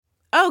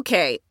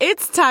Okay,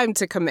 it's time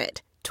to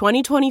commit.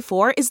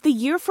 2024 is the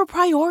year for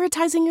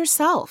prioritizing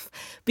yourself.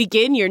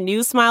 Begin your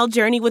new smile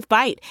journey with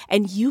Byte,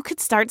 and you could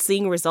start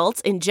seeing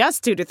results in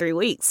just 2 to 3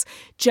 weeks.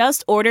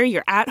 Just order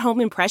your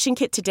at-home impression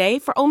kit today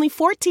for only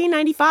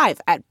 $14.95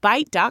 at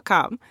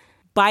Byte.com.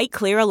 Byte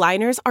Clear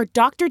aligners are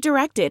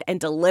doctor-directed and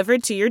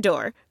delivered to your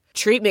door.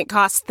 Treatment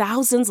costs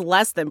thousands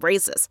less than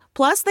braces.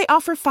 Plus, they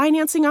offer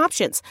financing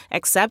options,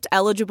 accept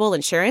eligible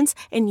insurance,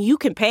 and you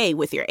can pay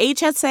with your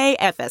HSA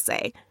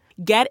FSA.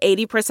 Get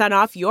 80%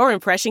 off your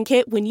impression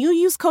kit when you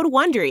use code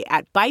WONDERY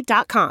at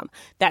Byte.com.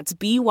 That's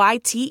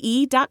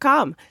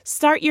BYTE.com.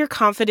 Start your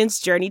confidence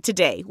journey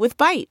today with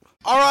Byte.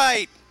 All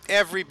right,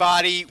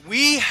 everybody.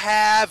 We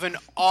have an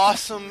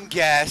awesome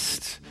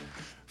guest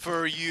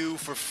for you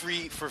for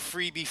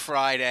Freebie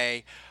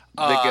Friday.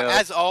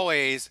 As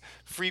always,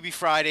 Freebie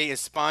Friday is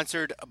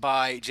sponsored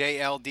by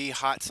JLD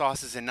Hot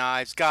Sauces and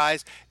Knives.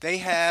 Guys, they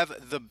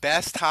have the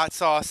best hot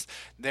sauce.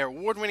 Their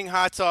award-winning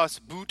hot sauce,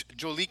 Boot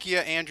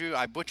Jolikia. Andrew,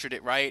 I butchered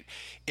it, right?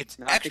 It's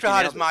extra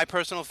hot is my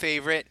personal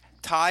favorite.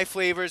 Thai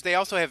flavors. They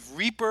also have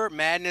Reaper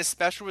Madness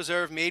Special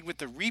Reserve made with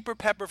the Reaper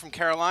pepper from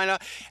Carolina.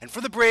 And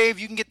for the brave,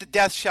 you can get the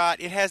Death Shot.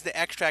 It has the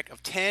extract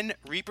of 10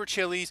 Reaper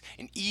chilies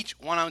in each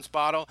 1-ounce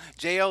bottle.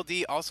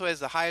 JLD also has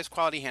the highest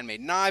quality handmade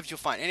knives you'll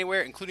find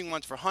anywhere, including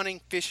ones for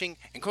hunting, fishing,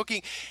 and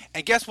cooking.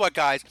 And guess what,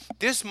 guys?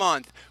 This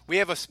month, we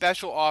have a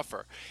special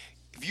offer.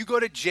 If you go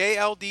to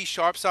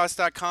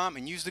jldsharpsauce.com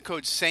and use the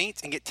code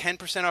SAINTS and get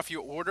 10% off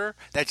your order,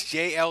 that's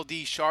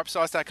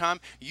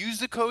jldsharpsauce.com. Use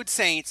the code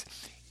SAINTS.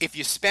 If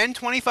you spend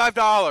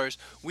 $25,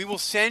 we will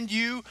send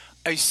you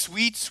a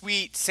sweet,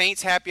 sweet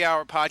Saints Happy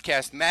Hour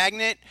podcast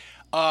magnet.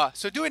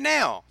 So do it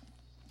now.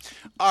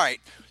 All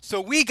right. So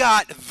we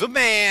got the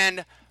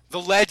man, the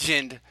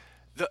legend,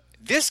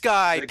 this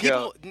guy,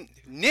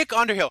 Nick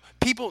Underhill.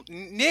 People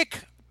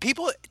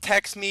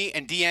text me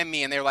and DM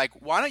me, and they're like,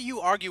 why don't you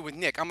argue with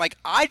Nick? I'm like,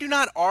 I do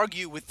not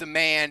argue with the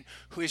man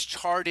who has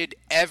charted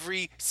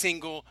every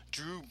single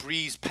Drew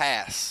Brees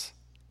pass.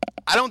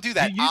 I don't do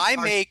that.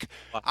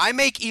 I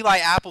make Eli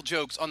Apple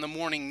jokes on the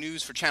morning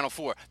news for Channel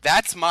 4.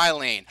 That's my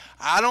lane.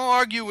 I don't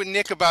argue with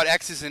Nick about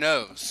X's and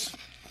O's.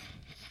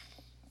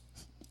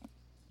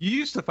 You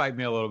used to fight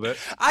me a little bit.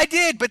 I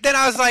did, but then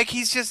I was like,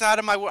 he's just out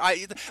of my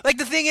like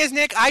the thing is,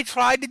 Nick, I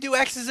tried to do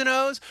X's and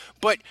O's,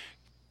 but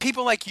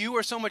people like you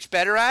are so much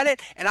better at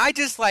it, and I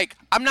just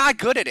I'm not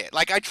good at it.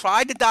 Like I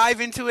tried to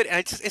dive into it, and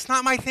it's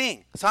not my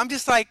thing. So I'm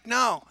just like,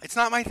 no, it's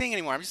not my thing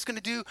anymore. I'm just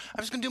gonna do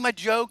my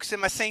jokes and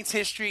my Saints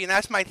history, and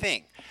that's my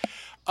thing.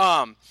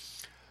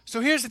 So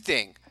here's the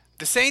thing: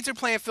 the Saints are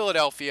playing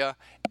Philadelphia,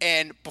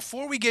 and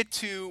before we get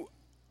to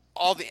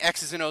all the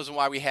X's and O's and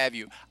why we have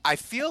you, I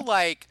feel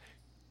like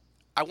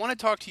I want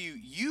to talk to you.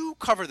 You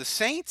cover the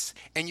Saints,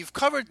 and you've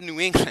covered New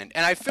England,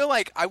 and I feel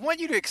like I want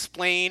you to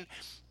explain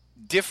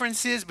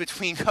differences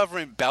between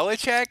covering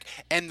Belichick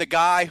and the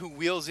guy who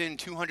wheels in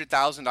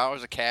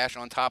 $200,000 of cash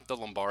on top of the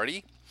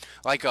Lombardi,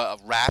 like a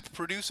rap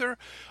producer.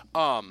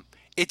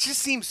 It just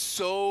seems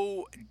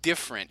so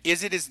different.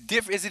 Is it as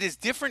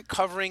different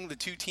covering the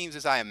two teams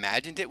as I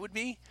imagined it would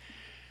be?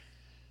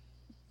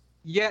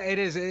 Yeah, it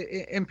is.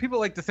 And people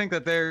like to think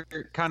that they're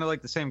kind of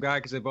like the same guy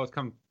because they both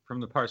come from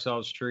the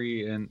Parcells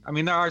tree. And I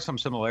mean, there are some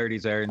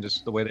similarities there in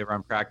just the way they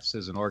run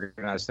practices and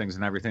organize things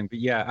and everything. But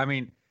yeah, I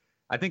mean,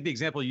 I think the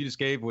example you just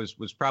gave was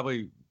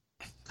probably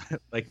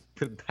like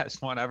the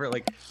best one ever.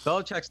 Like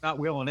Belichick's not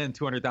wheeling in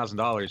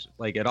 $200,000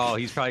 like at all.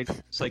 He's probably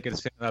just like gonna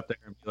stand up there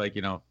and be like,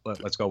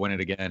 let's go win it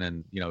again,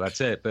 and that's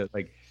it. But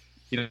like,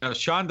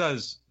 Sean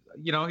does.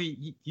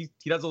 He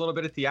does a little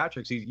bit of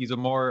theatrics. He's a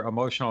more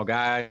emotional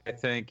guy. I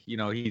think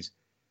he's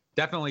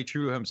definitely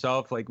true to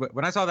himself. Like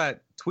when I saw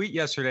that tweet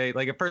yesterday,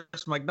 like at first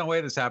I'm like, no way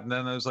this happened.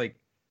 Then I was like,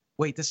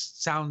 wait, this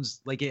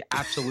sounds like it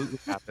absolutely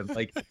happened.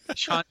 Like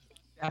Sean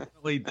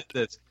definitely did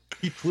this.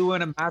 He flew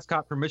in a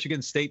mascot from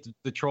Michigan State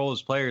to troll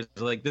his players.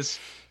 Like this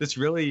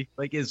really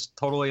like is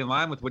totally in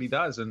line with what he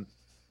does. And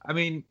I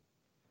mean,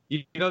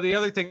 the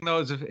other thing though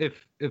is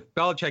if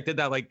Belichick did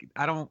that, like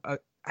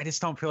I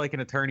just don't feel like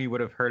an attorney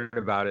would have heard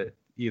about it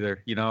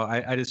either.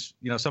 I just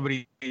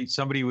somebody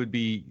would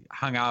be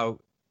hung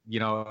out,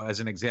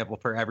 as an example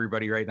for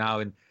everybody right now.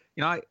 And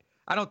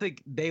I don't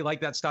think they like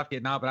that stuff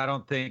getting out, but I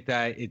don't think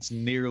that it's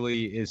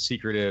nearly as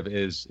secretive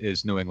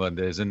as New England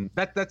is. And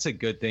that's a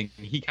good thing.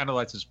 He kind of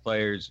lets his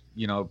players,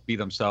 be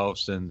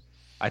themselves. And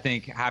I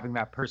think having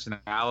that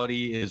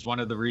personality is one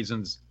of the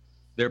reasons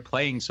they're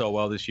playing so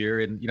well this year.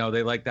 And,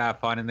 they like to have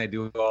fun and they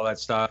do all that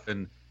stuff.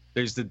 And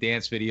there's the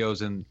dance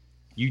videos, and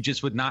you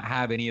just would not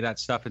have any of that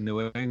stuff in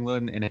New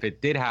England. And if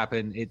it did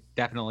happen, it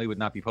definitely would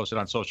not be posted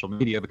on social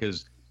media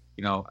because,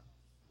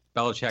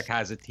 Belichick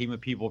has a team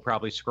of people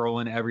probably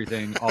scrolling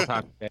everything all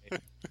time.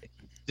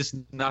 Just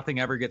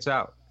nothing ever gets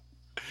out.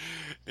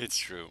 It's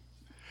true.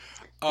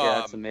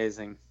 Yeah, that's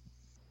amazing.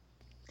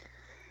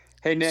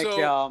 Hey Nick,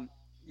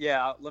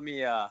 let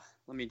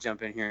me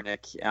jump in here,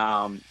 Nick.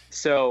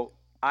 So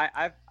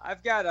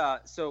I've got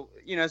as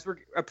we're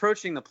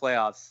approaching the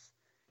playoffs,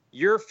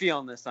 you're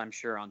feeling this, I'm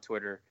sure, on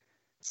Twitter.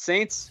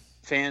 Saints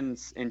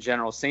fans in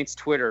general, Saints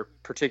Twitter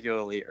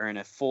particularly, are in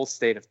a full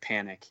state of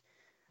panic.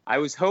 I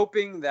was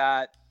hoping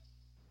that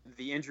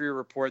the injury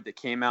report that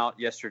came out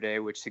yesterday,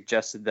 which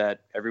suggested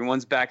that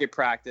everyone's back at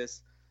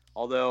practice,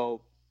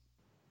 although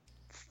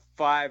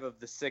 5 of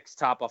the 6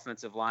 top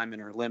offensive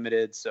linemen are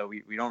limited, so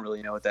we don't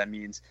really know what that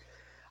means.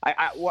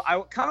 I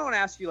kind of want to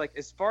ask you, like,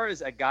 as far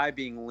as a guy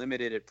being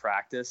limited at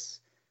practice,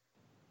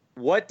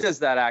 what does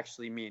that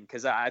actually mean?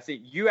 Because I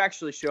think you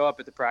actually show up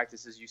at the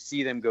practices, you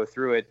see them go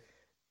through it.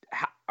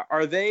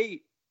 Are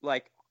they,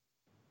 like,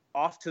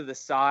 off to the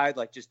side,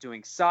 like just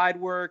doing side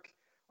work?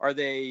 Are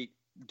they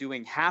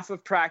doing half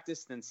of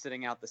practice, then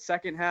sitting out the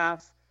second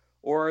half?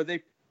 Or are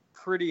they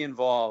pretty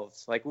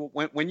involved? Like,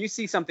 when you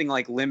see something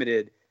like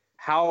limited,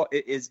 how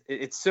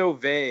it's so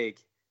vague,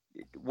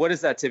 what does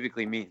that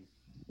typically mean?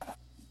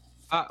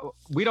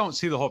 We don't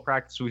see the whole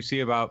practice. We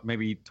see about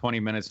maybe 20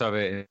 minutes of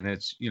it, and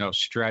it's,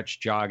 stretch,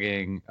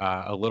 jogging,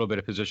 a little bit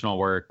of positional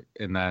work,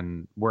 and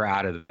then we're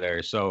out of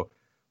there. So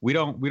we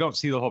don't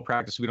see the whole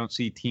practice. We don't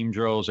see team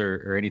drills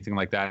or anything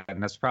like that.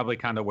 And that's probably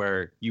kind of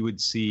where you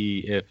would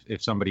see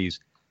if somebody's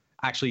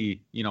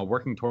actually,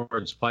 working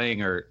towards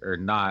playing or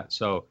not.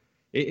 So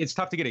it's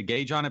tough to get a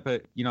gauge on it.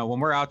 But, when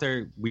we're out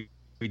there, we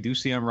do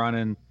see them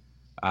running.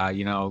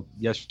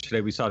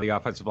 Yesterday we saw the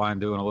offensive line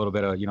doing a little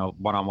bit of,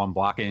 one-on-one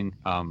blocking.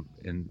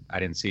 And I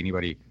didn't see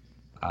anybody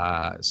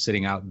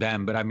sitting out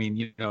then. But, I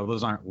mean,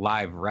 those aren't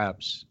live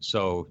reps.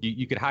 So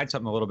you could hide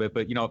something a little bit.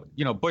 But,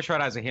 Bushrod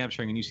has a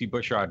hamstring, and you see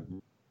Bushrod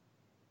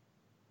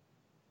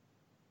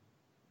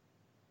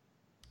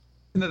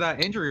into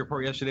that injury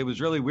report yesterday was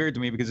really weird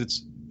to me, because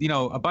it's,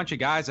 a bunch of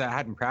guys that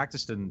hadn't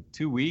practiced in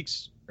 2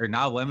 weeks are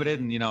now limited.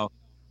 And,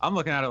 I'm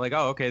looking at it like,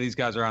 oh, okay, these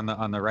guys are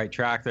on the right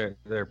track.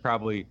 They're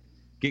probably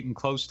getting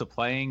close to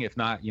playing, if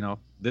not,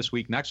 this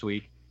week, next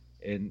week.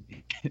 And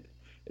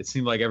it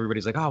seemed like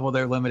everybody's like, oh, well,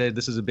 they're limited.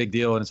 This is a big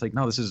deal. And it's like,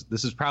 no, this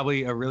is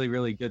probably a really,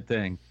 really good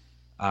thing.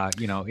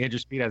 Andrew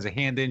Speed has a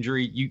hand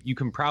injury. You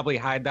can probably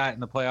hide that in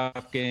the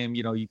playoff game.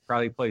 You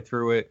probably play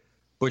through it.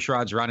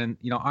 Bushrod's running.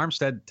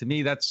 Armstead, to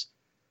me, that's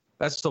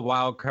the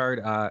wild card.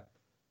 I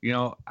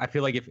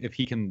feel like if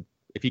he can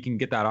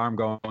get that arm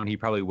going, he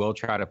probably will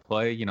try to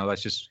play.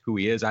 That's just who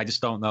he is. I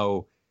just don't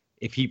know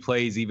if he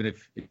plays, even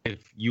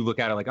if you look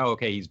at it like, oh,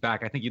 okay, he's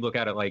back. I think you look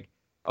at it like,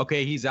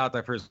 okay, he's out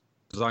there for as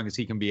long as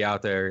he can be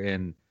out there.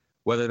 And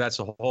whether that's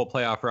a whole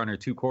playoff run or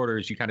 2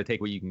 quarters, you kind of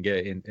take what you can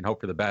get and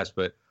hope for the best.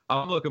 But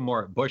I'm looking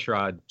more at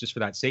Bushrod just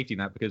for that safety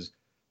net, because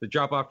the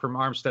drop off from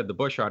Armstead to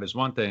Bushrod is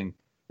one thing.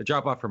 The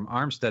drop off from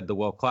Armstead to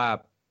Will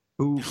Clapp,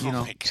 who,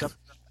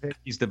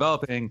 he's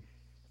developing,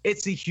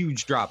 it's a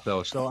huge drop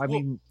though. So, I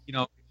mean,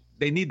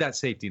 they need that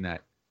safety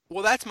net.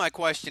 Well, that's my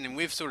question, and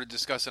we've sort of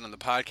discussed it on the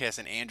podcast,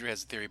 and Andrew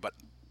has a theory. But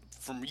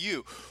from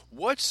you,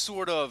 what's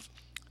sort of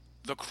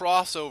the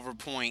crossover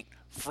point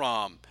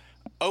from,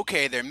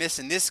 okay, they're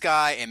missing this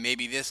guy and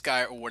maybe this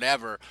guy or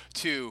whatever,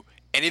 to,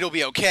 and it'll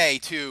be okay,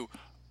 to,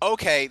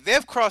 okay,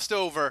 they've crossed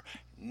over,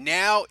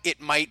 now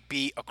it might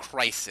be a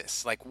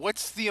crisis? Like,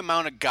 what's the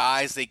amount of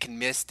guys they can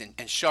miss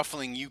and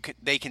shuffling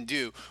they can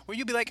do where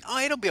you'll be like, oh,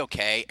 it'll be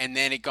okay, and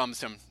then it comes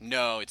from,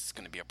 no, it's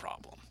going to be a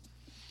problem?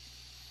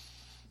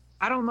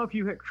 I don't know if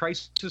you hit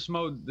crisis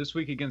mode this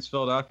week against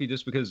Philadelphia,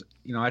 just because,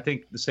 I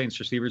think the Saints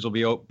receivers will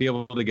be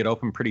able to get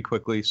open pretty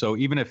quickly. So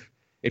even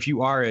if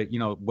you are at,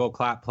 Will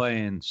Clapp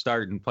playing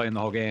the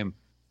whole game,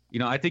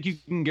 I think you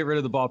can get rid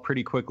of the ball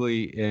pretty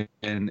quickly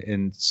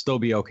and still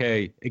be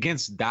okay.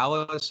 Against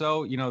Dallas,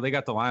 though, they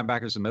got the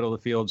linebackers in the middle of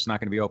the field. It's not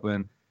going to be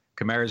open.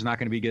 Kamara's not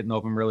going to be getting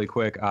open really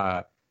quick.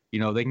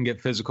 They can get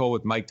physical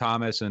with Mike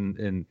Thomas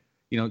and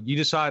you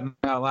just saw it in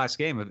that last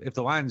game. If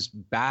the line's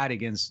bad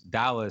against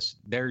Dallas,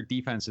 their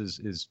defense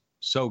is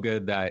so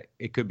good that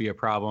it could be a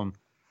problem.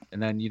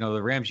 And then,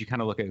 the Rams, you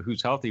kind of look at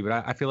who's healthy,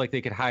 but I feel like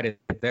they could hide it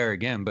there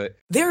again. But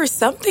there are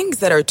some things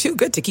that are too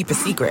good to keep a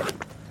secret.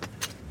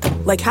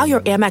 Like how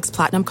your Amex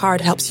Platinum card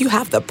helps you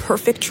have the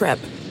perfect trip.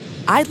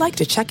 I'd like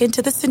to check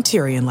into the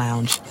Centurion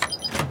Lounge.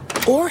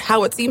 Or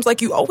how it seems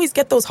like you always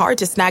get those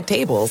hard-to-snag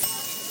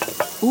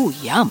tables. Ooh,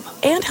 yum.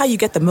 And how you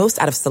get the most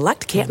out of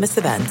select can't-miss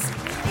events.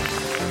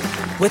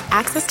 With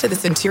access to the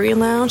Centurion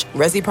Lounge,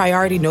 Resi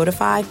Priority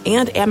Notified,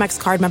 and Amex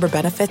card member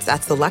benefits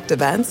at select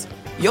events,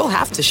 you'll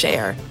have to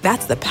share.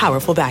 That's the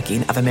powerful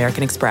backing of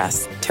American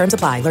Express. Terms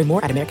apply. Learn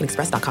more at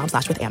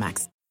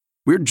americanexpress.com/withAmex.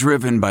 We're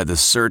driven by the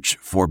search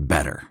for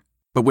better.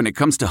 But when it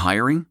comes to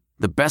hiring,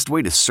 the best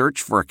way to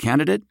search for a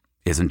candidate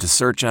isn't to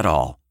search at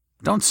all.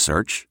 Don't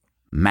search.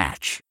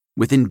 Match.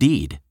 With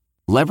Indeed.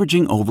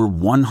 Leveraging over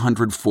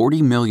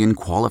 140 million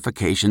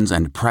qualifications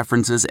and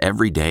preferences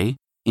every day,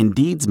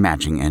 Indeed's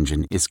matching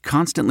engine is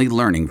constantly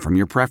learning from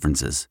your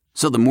preferences.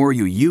 So the more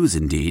you use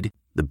Indeed,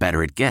 the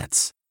better it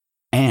gets.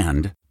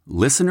 And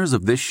listeners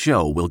of this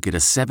show will get a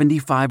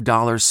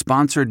 $75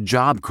 sponsored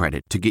job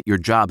credit to get your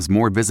jobs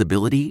more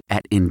visibility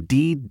at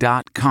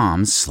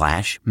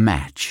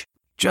Indeed.com/match.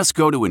 Just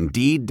go to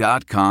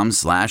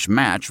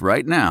Indeed.com/match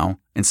right now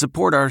and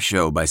support our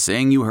show by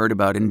saying you heard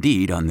about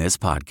Indeed on this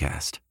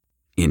podcast.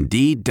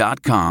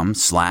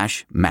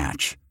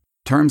 Indeed.com/match.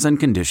 Terms and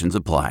conditions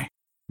apply.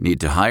 Need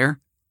to hire?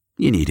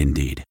 you need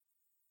Indeed.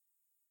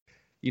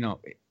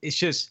 It's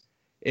just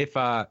if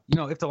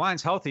the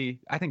line's healthy,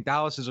 I think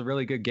Dallas is a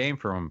really good game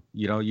for them.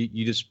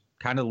 You just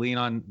kind of lean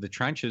on the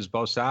trenches,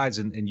 both sides,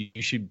 and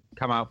you should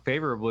come out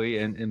favorably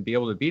and be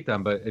able to beat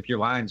them. But if your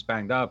line's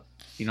banged up,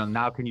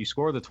 now can you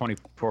score the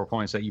 24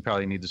 points that you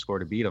probably need to score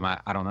to beat them? I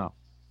don't know.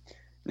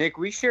 Nick,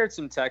 we shared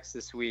some text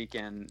this week,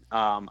 and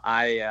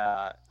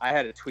I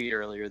had a tweet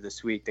earlier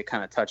this week that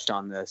kind of touched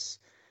on this.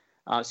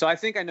 So I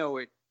think I know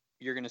what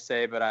you're going to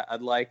say, but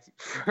I'd like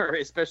for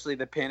especially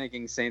the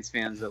panicking Saints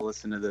fans that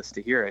listen to this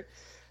to hear it.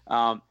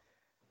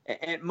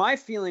 And my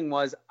feeling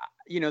was,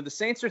 the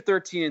Saints are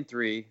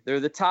 13-3.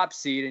 They're the top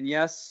seed, and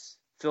yes,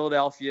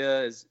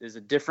 Philadelphia is a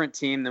different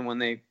team than when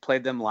they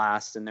played them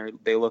last, and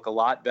they look a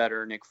lot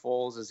better. Nick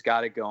Foles has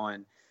got it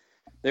going.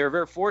 They were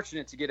very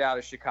fortunate to get out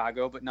of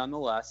Chicago, but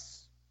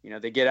nonetheless,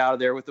 they get out of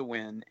there with a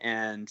win.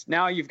 And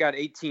now you've got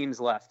 8 teams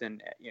left,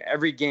 and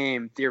every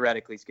game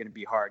theoretically is going to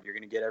be hard. You're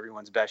going to get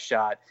everyone's best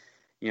shot.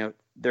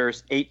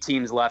 There's 8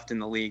 teams left in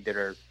the league that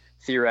are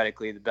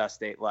theoretically the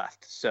best 8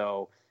 left.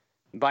 So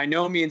by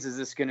no means is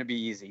this going to be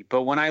easy.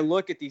 But when I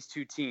look at these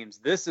two teams,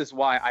 this is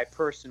why I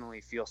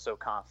personally feel so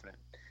confident.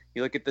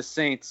 You look at the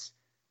Saints,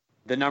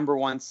 the number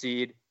 1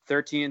 seed,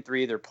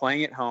 13-3. They're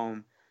playing at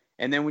home.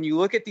 And then when you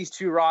look at these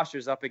two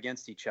rosters up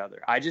against each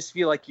other, I just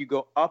feel like you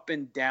go up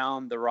and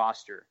down the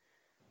roster.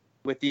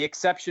 With the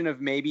exception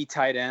of maybe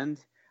tight end,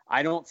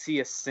 I don't see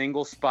a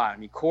single spot.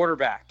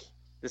 Quarterback,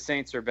 the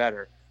Saints are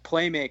better.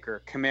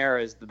 Playmaker,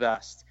 Kamara is the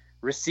best.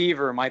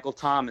 Receiver, Michael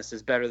Thomas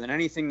is better than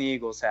anything the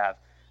Eagles have.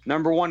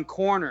 Number 1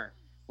 corner,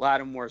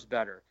 Lattimore's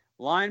better.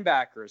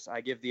 Linebackers,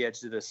 I give the edge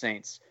to the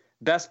Saints.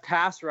 Best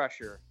pass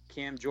rusher,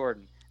 Cam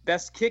Jordan.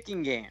 Best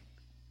kicking game,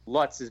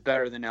 Lutz is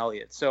better than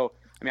Elliott. So,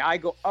 I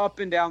go up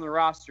and down the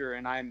roster,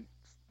 and I'm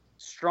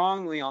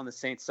strongly on the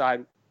Saints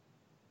side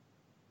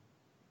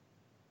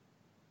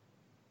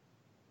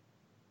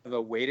of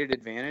a weighted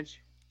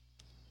advantage.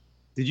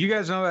 Did you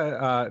guys know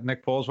that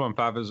Nick Foles won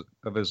 5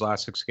 of his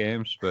last 6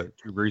 games, but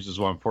Drew Brees has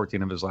won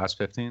 14 of his last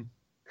 15?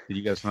 Did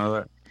you guys know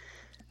that?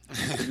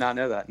 Did not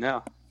know that.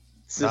 No,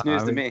 this is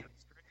news to me.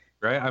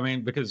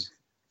 Right? Because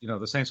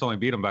the Saints only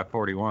beat them by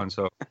 41,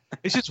 so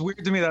it's just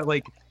weird to me that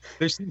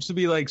there seems to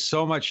be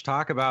so much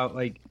talk about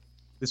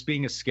this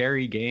being a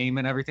scary game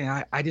and everything.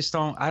 I just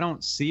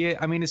don't see it.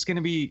 It's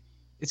gonna be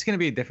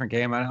a different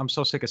game. I'm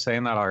so sick of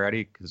saying that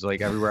already because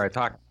everywhere I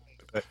talk,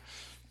 but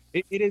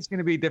it is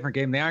gonna be a different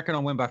game. They aren't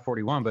gonna win by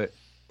 41, but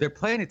they're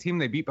playing a team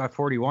they beat by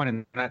 41,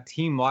 and that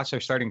team lost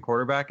their starting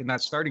quarterback, and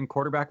that starting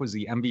quarterback was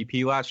the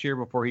MVP last year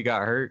before he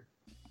got hurt.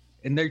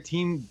 And their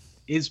team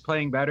is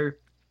playing better,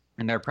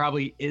 and there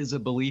probably is a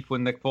belief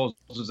when Nick Foles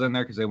is in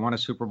there because they won a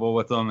Super Bowl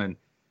with them, and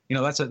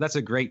that's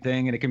a great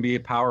thing, and it can be a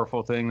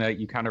powerful thing that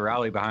you kind of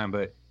rally behind.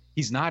 But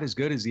he's not as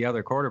good as the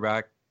other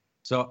quarterback,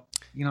 so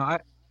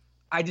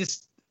I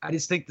just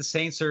think the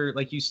Saints are,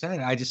 like you said,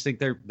 I just think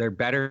they're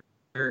better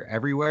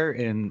everywhere,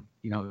 and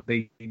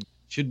they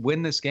should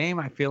win this game.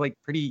 I feel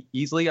pretty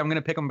easily. I'm going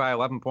to pick them by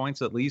 11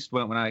 points at least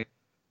when I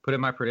put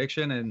in my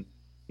prediction, and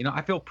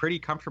I feel pretty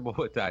comfortable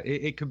with that.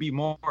 It could be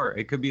more,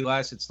 it could be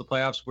less. It's the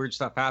playoffs, weird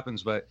stuff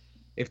happens. But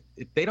if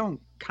they don't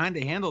kind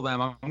of handle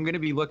them, I'm going to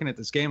be looking at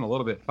this game a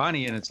little bit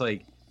funny. And it's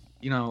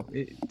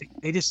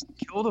they just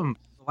killed them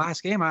the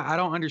last game. I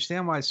don't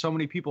understand why so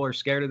many people are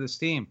scared of this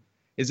team.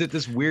 Is it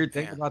this weird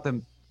thing about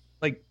them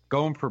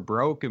going for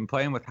broke and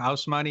playing with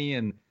house money?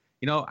 And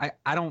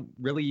I don't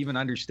really even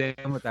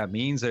understand what that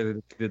means. They're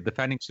the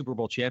defending Super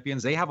Bowl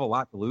champions. They have a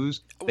lot to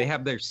lose. They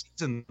have their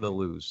season to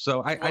lose.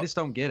 So I just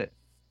don't get it.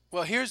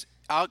 Well,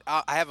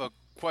 I have a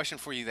question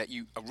for you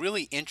a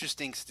really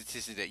interesting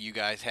statistic that you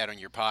guys had on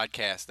your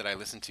podcast that I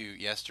listened to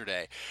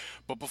yesterday.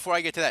 But before I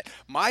get to that,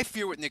 my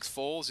fear with Nick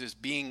Foles is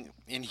being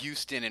in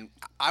Houston, and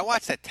I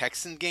watched that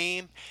Texans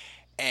game,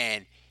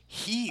 and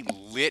he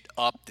lit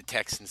up the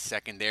Texans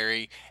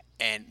secondary.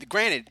 And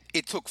granted,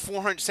 it took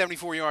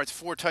 474 yards,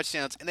 4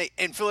 touchdowns,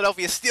 and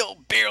Philadelphia still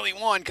barely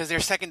won because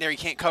their secondary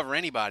can't cover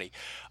anybody.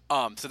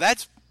 So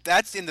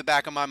that's in the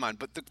back of my mind.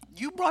 But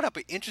you brought up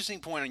an interesting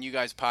point on you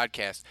guys'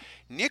 podcast.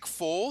 Nick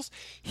Foles,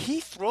 he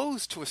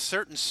throws to a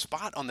certain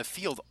spot on the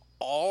field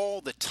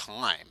all the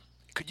time.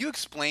 Could you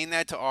explain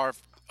that to our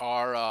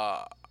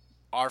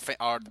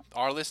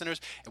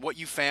listeners and what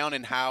you found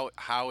and how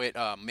it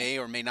may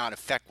or may not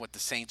affect what the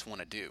Saints want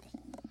to do?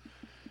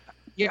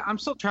 Yeah, I'm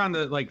still trying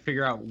to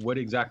figure out what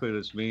exactly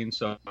this means.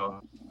 So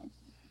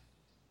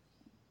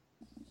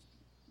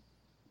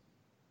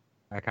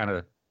I kind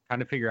of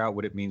figure out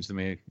what it means to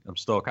me. I'm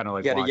still kind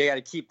of you got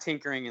to keep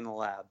tinkering in the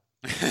lab.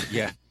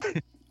 Yeah.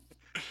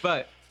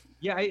 But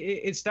yeah,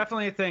 it's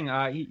definitely a thing.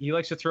 He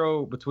likes to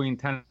throw between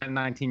 10 and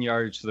 19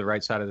 yards to the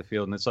right side of the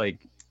field, and it's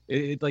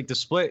the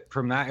split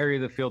from that area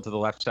of the field to the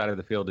left side of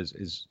the field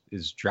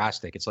is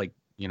drastic. It's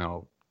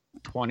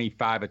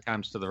 25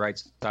 attempts to the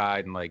right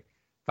side and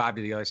 5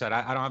 to the other side.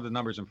 I don't have the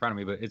numbers in front of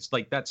me, but it's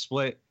that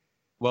split.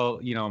 Well,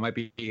 I might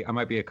be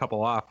a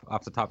couple off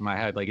the top of my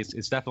head.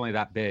 It's definitely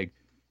that big,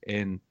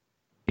 and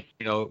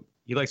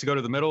he likes to go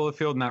to the middle of the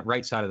field and that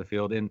right side of the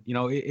field. And,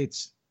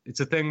 it's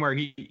a thing where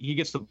he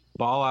gets the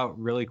ball out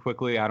really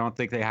quickly. I don't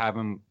think they have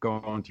him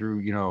going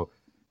through,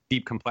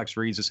 deep complex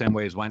reads the same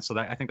way as Wentz. So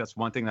I think that's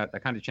one thing that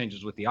kind of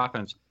changes with the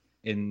offense.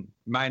 And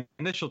my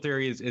initial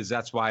theory is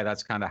that's why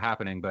that's kind of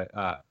happening. But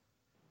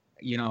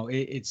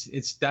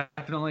it's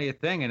definitely a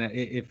thing. And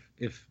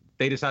if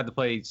they decide to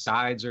play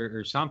sides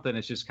or something,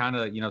 it's just kind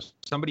of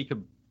somebody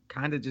could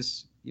kind of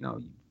just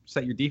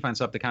set your defense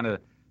up to kind of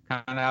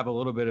have a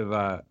little bit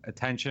of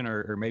attention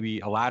or maybe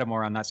a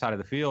Lattimore on that side of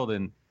the field.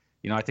 And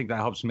I think that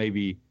helps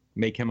maybe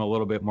make him a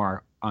little bit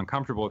more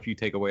uncomfortable if you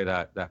take away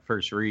that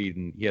first read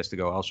and he has to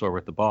go elsewhere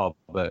with the ball.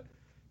 But,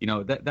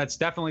 that's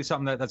definitely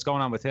something that's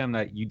going on with him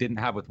that you didn't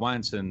have with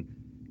Wentz. And,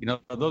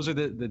 those are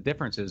the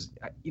differences.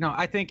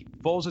 I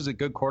think Foles is a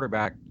good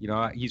quarterback.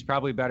 He's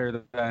probably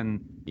better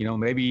than,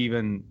 maybe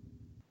even,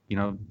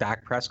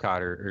 Dak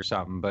Prescott or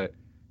something. But,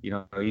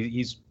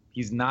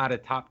 he's not a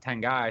top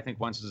 10 guy. I think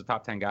Wentz is a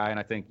top 10 guy. And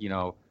I think,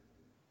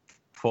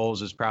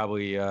 Foles is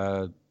probably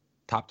a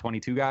top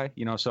 22 guy,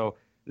 so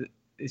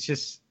it's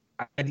just,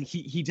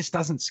 he just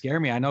doesn't scare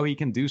me. I know he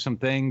can do some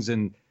things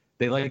and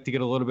they like to get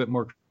a little bit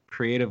more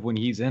creative when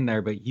he's in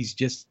there, but he's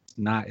just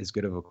not as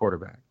good of a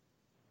quarterback.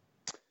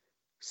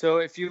 So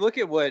if you look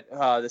at what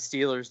the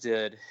Steelers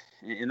did,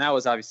 and that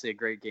was obviously a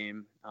great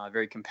game,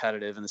 very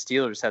competitive, and the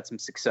Steelers had some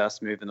success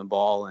moving the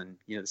ball, and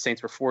the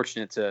Saints were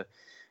fortunate to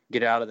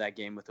get out of that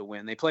game with a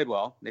win. They played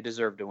well. They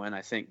deserved to win,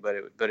 I think,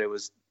 but it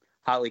was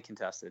hotly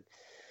contested.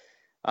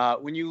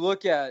 When you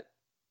look at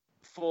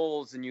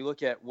Foles and you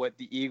look at what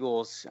the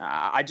Eagles,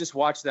 I just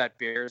watched that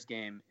Bears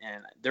game,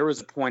 and there was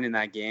a point in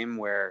that game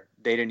where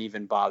they didn't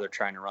even bother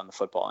trying to run the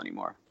football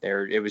anymore.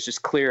 It was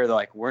just clear,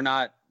 like, we're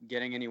not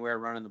getting anywhere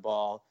running the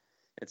ball.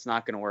 It's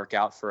not going to work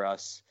out for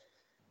us.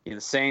 The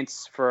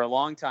Saints, for a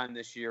long time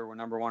this year, were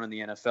number 1 in the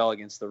NFL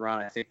against the run.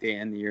 I think they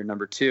end the year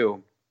number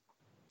 2.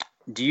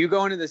 Do you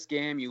go into this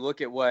game, you look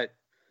at what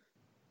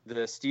the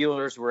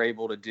Steelers were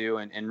able to do,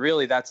 and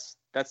really that's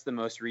the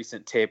most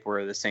recent tape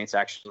where the Saints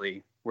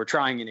actually were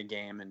trying in a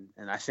game,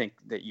 and I think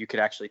that you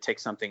could actually take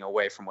something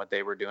away from what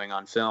they were doing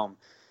on film.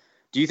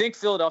 Do you think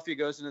Philadelphia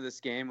goes into this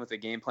game with a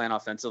game plan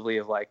offensively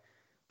of like,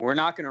 we're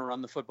not going to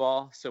run the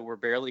football, so we're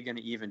barely going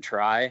to even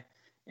try,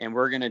 and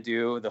we're going to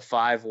do the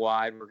 5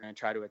 wide, we're going to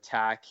try to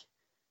attack.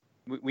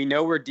 We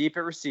know we're deep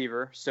at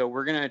receiver, so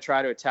we're going to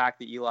try to attack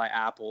the Eli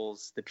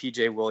Apples, the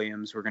PJ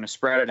Williams. We're going to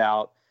spread it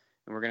out,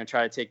 and we're going to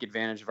try to take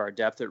advantage of our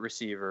depth at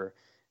receiver,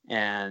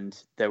 and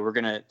that we're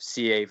going to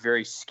see a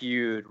very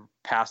skewed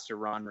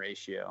pass-to-run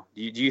ratio.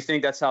 Do you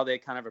think that's how they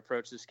kind of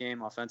approach this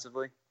game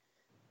offensively?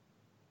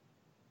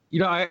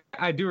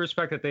 I do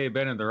respect that they have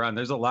been in the run.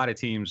 There's a lot of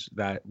teams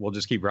that will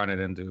just keep running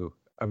into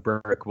a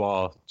brick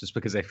wall just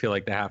because they feel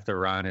like they have to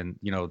run, and,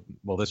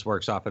 this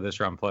works off of this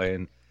run play.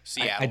 And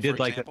Seattle, I did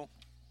for like example.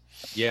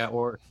 Yeah,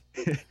 or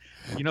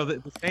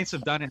the Saints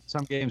have done it in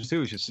some games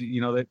too. It's just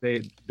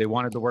they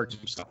wanted to work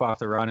some stuff off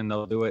the run, and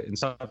they'll do it. And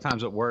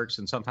sometimes it works,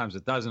 and sometimes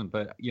it doesn't.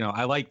 But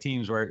I like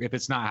teams where if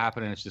it's not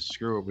happening, it's just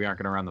screw it. We aren't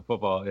going to run the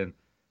football, and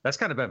that's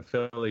kind of been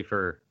Philly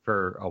for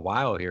a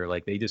while here.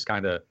 Like they just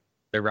kind of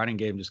their running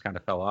game just kind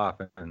of fell off,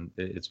 and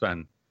it's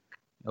been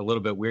a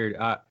little bit weird.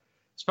 As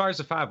far as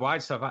the 5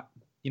 wide stuff,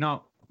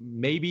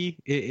 maybe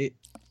it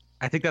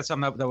I think that's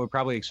something that would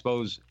probably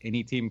expose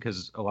any team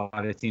because a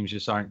lot of teams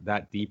just aren't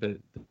that deep at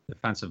the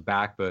defensive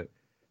back. But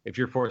if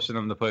you're forcing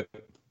them to put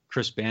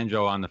Chris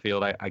Banjo on the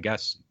field, I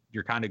guess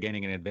you're kind of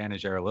gaining an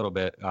advantage there a little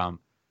bit.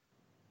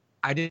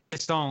 I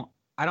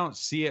don't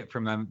see it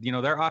from them.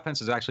 Their offense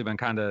has actually been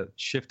kind of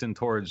shifting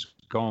towards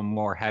going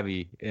more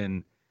heavy.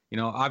 And,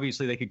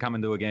 obviously they could come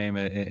into a game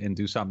and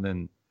do something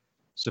and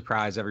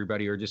surprise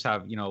everybody or just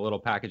have, a little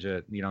package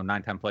of,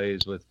 9-10 plays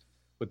with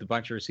a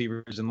bunch of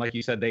receivers. And like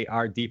you said, they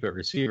are deep at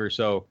receiver.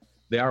 So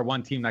they are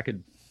one team that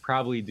could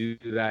probably do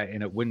that,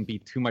 and it wouldn't be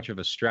too much of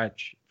a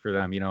stretch for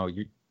them.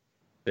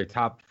 Their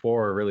top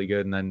 4 are really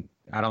good. And then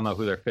I don't know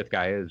who their 5th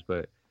guy is,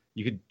 but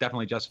you could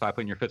definitely justify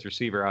putting your 5th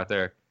receiver out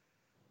there,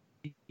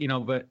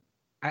 but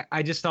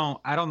I just don't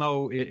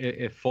know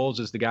if Foles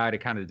is the guy to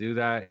kind of do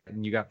that.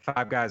 And you got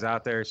 5 guys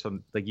out there. So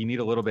like you need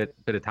a little bit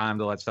of time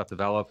to let stuff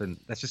develop. And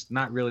that's just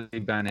not really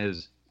been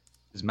his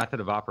method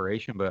of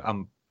operation. But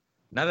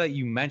now that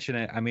you mention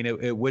it, I mean,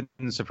 it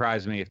wouldn't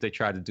surprise me if they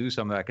tried to do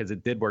some of that because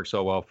it did work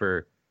so well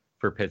for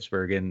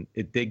Pittsburgh. And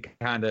it did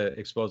kind of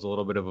expose a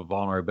little bit of a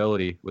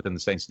vulnerability within the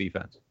Saints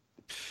defense.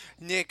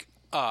 Nick,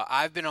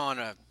 I've been on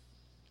a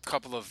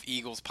couple of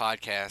Eagles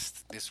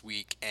podcasts this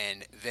week,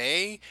 and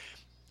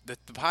the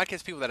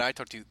podcast people that I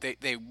talk to,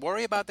 they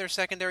worry about their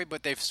secondary,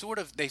 but they sort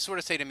of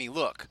say to me,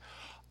 look,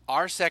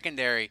 our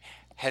secondary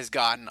has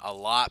gotten a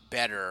lot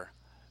better.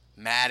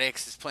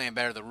 Maddox is playing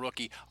better, the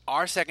rookie.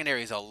 Our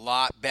secondary is a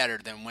lot better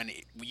than when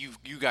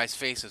you guys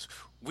face us.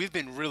 We've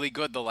been really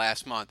good the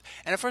last month.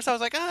 And at first I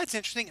was like, it's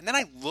interesting. And then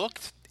I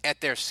looked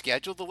at their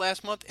schedule the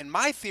last month, and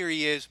my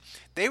theory is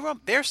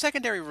their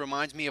secondary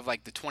reminds me of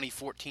like the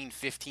 2014,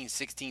 15,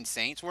 16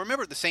 Saints. Well,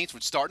 remember, the Saints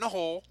would start in a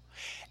hole,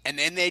 and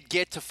then they'd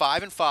get to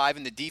 5-5,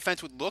 and the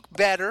defense would look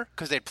better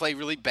because they'd play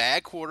really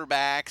bad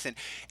quarterbacks,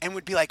 and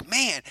would be like,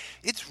 man,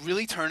 it's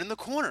really turning the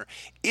corner.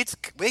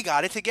 They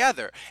got it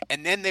together,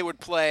 and then they would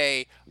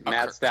play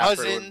Matt Stafford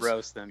Cousins, would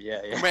roast them,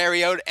 yeah.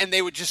 Mariota, and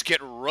they would just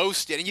get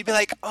roasted, and you'd be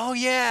like, oh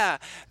yeah,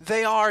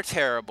 they are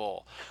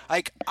terrible.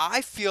 Like,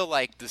 I feel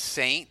like the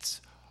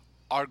Saints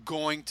are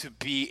going to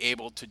be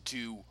able to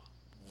do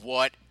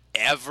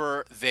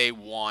whatever they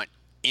want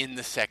in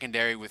the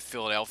secondary with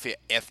Philadelphia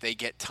if they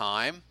get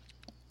time.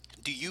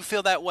 Do you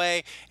feel that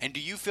way? And do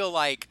you feel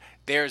like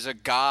there's a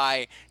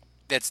guy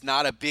that's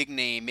not a big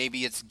name,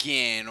 maybe it's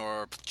Ginn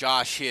or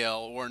Josh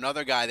Hill or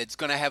another guy that's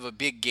going to have a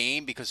big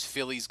game because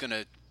Philly's going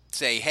to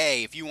say,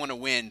 hey, if you want to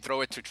win,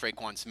 throw it to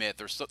Tre'Quan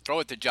Smith or throw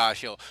it to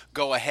Josh Hill,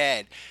 go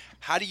ahead.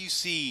 How do you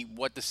see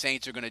what the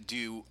Saints are going to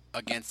do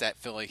against that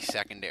Philly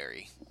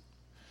secondary?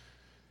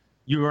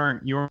 You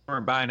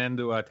weren't buying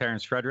into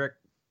Terrence Frederick?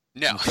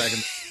 No.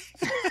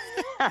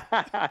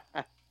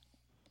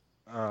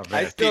 Oh,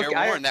 Pierre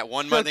Warren, that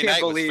one Monday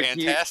night was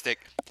fantastic.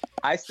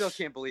 I still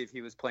can't believe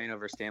he was playing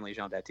over Stanley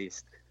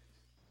Jean-Baptiste.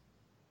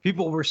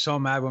 People were so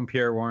mad when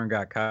Pierre Warren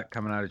got cut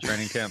coming out of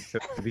training camp.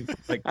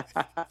 Like,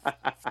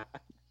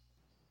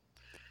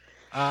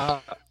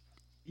 I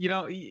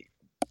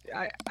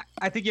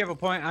think you have a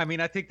point. I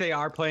mean, I think they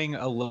are playing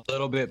a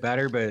little bit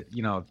better, but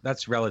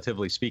that's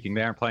relatively speaking.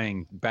 They aren't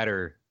playing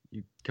better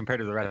compared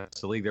to the rest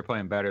of the league. They're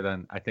playing better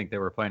than I think they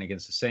were playing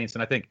against the Saints,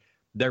 and I think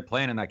their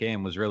plan in that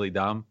game was really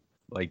dumb.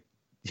 Like,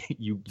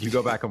 you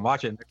go back and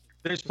watch it.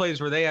 There's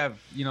plays where they have,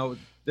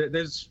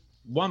 there's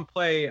one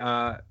play,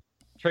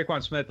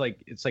 Tre'Quan Smith, like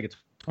it's like a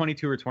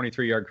 22 or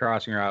 23 yard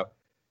crossing route,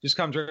 just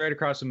comes right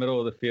across the middle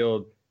of the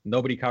field,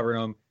 nobody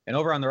covering him, and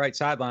over on the right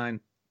sideline,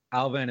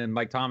 Alvin and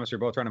Mike Thomas are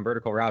both running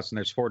vertical routes, and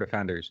there's 4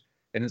 defenders,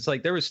 and it's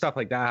like there was stuff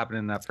like that happening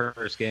in that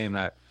first game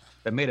that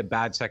made a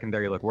bad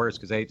secondary look worse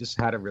because they just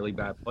had a really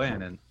bad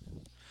plan, and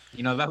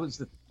that was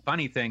the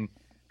funny thing.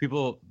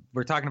 People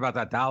were talking about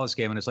that Dallas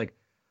game, and it's like,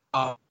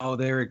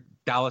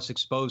 Dallas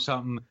exposed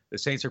something. The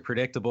Saints are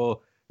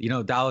predictable.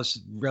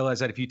 Dallas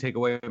realized that if you take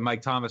away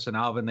Mike Thomas and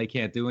Alvin, they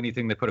can't do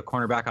anything. They put a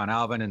cornerback on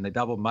Alvin and they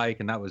doubled Mike,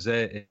 and that was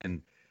it.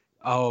 And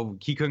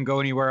he couldn't go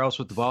anywhere else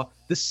with the ball.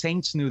 The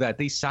Saints knew that.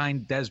 They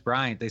signed Dez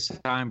Bryant. They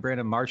signed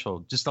Brandon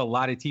Marshall. Just a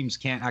lot of teams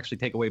can't actually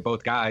take away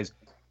both guys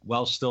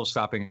while still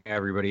stopping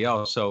everybody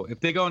else. So if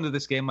they go into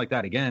this game like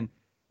that again,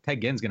 Ted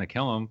Ginn's going to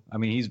kill him. I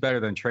mean, he's better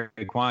than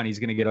Tre'Quan. He's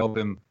going to get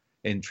open.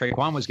 And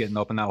Tre'Quan was getting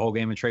open that whole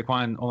game, and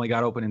Tre'Quan only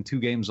got open in 2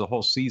 games the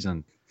whole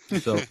season.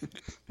 So,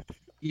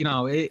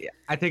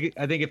 I think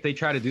if they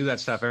try to do that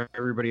stuff,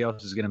 everybody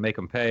else is going to make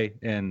them pay.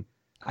 And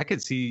I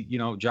could see,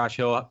 Josh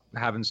Hill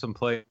having some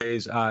plays.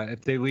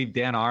 If they leave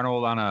Dan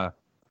Arnold on a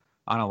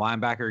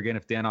linebacker again,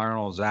 if Dan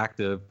Arnold's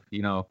active,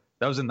 that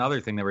was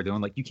another thing they were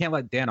doing. Like, you can't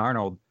let Dan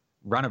Arnold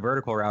run a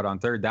vertical route on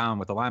 3rd down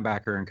with a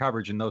linebacker in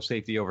coverage and no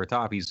safety over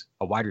top. He's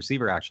a wide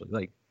receiver, actually.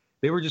 Like,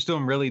 they were just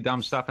doing really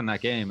dumb stuff in that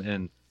game.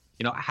 And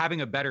having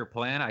a better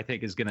plan, I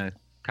think, is going to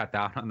cut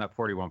down on that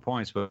 41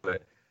 points.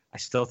 But I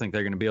still think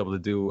they're going to be able to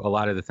do a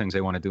lot of the things they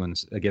want to do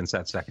against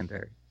that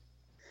secondary.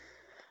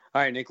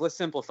 All right, Nick, let's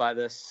simplify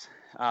this.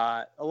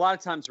 A lot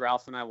of times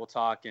Ralph and I will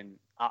talk, and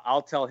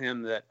I'll tell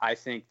him that I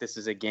think this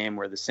is a game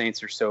where the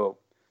Saints are so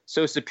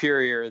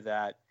superior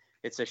that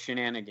it's a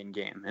shenanigan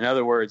game. In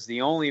other words,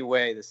 the only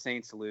way the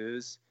Saints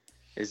lose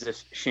is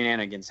if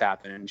shenanigans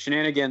happen. And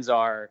shenanigans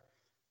are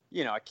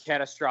a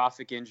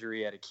catastrophic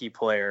injury at a key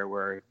player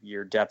where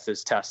your depth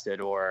is tested,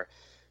 or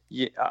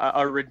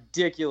a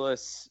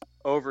ridiculous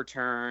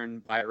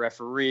overturn by a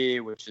referee,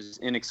 which is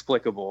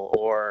inexplicable,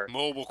 or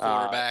mobile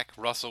quarterback,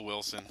 Russell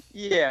Wilson.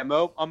 Yeah,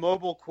 a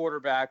mobile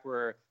quarterback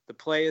where the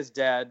play is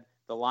dead,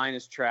 the line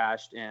is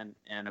trashed, and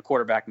a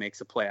quarterback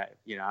makes a play,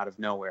 out of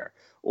nowhere,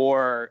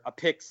 or a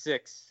pick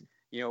six,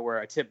 where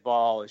a tip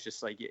ball is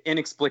just like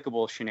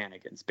inexplicable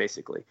shenanigans,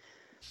 basically.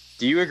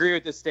 Do you agree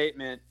with this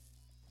statement?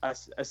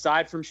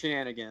 Aside from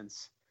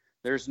shenanigans,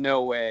 there's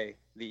no way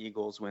the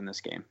Eagles win this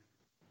game.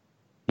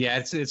 Yeah,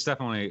 it's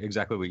definitely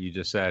exactly what you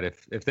just said.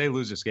 If they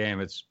lose this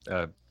game, it's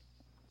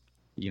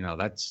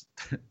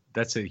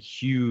that's a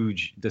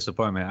huge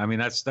disappointment. I mean,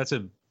 that's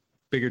a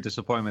bigger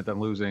disappointment than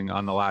losing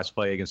on the last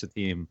play against a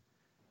team,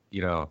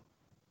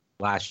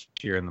 last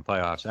year in the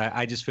playoffs.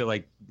 I just feel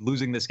like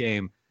losing this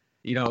game,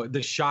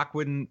 the shock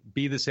wouldn't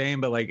be the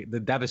same, but like the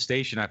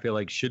devastation, I feel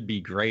like should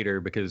be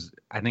greater, because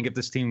I think if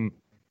this team,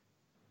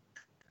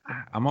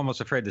 I'm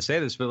almost afraid to say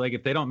this, but like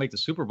if they don't make the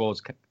Super Bowl,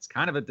 it's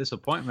kind of a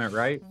disappointment,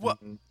 right? Well,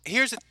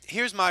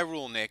 here's my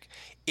rule, Nick.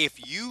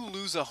 If you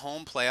lose a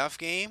home playoff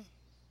game,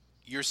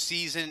 your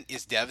season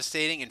is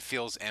devastating and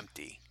feels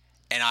empty.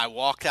 And I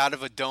walked out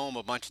of a dome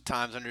a bunch of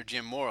times under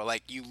Jim Mora.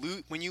 Like,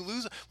 when you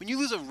lose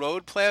a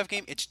road playoff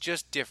game, it's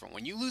just different.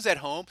 When you lose at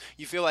home,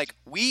 you feel like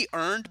we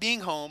earned being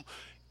home,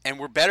 and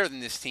we're better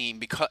than this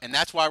team and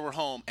that's why we're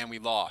home and we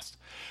lost.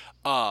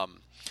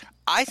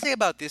 I say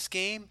about this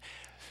game,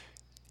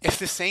 If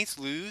the Saints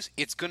lose,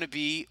 it's going to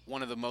be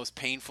one of the most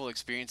painful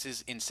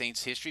experiences in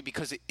Saints history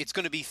because it's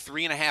going to be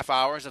 3.5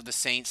 hours of the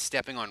Saints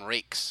stepping on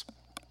rakes.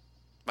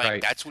 Like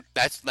right. that's what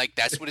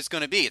it's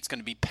going to be. It's going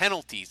to be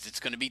penalties. It's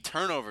going to be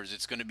turnovers.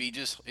 It's going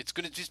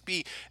to just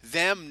be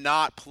them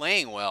not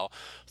playing well.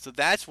 So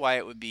that's why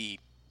it would be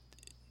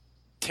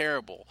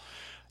terrible.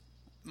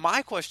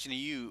 My question to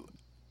you,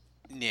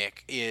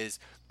 Nick, is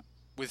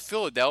with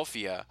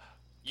Philadelphia,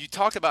 you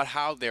talked about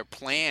how their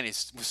plan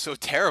was so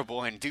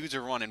terrible and dudes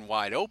are running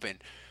wide open.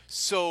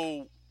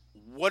 So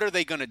what are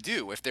they going to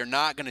do if they're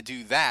not going to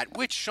do that?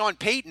 Which Sean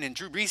Payton and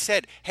Drew Brees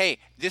said, hey,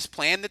 this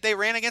plan that they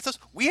ran against us,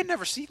 we had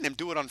never seen them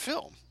do it on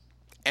film.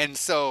 And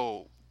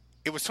so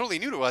it was totally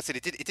new to us.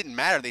 It didn't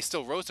matter. They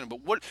still roasted them.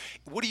 But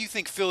what do you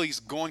think Philly's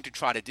going to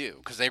try to do?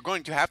 Because they're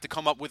going to have to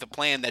come up with a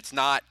plan that's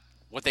not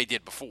what they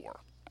did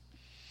before.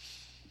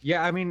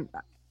 Yeah, I mean,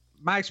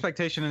 my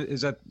expectation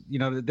is that,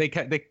 they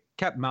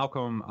kept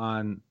Malcolm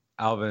on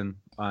Alvin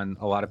on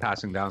a lot of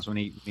passing downs when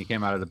he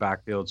came out of the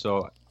backfield.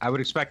 So I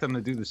would expect them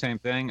to do the same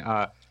thing.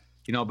 But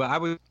I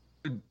would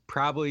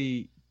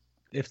probably,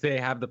 if they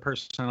have the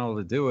personnel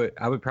to do it,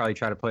 I would probably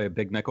try to play a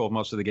big nickel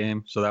most of the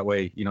game. So that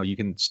way, you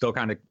can still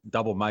kind of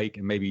double Mike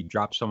and maybe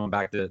drop someone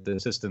back to the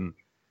assistant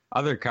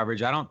other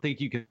coverage. I don't think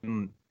you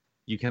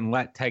can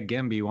let Ted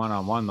Ginn be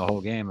one-on-one the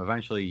whole game.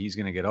 Eventually he's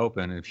going to get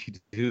open. And if you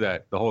do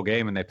that the whole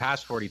game and they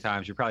pass 40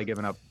 times, you're probably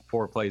giving up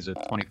 4 plays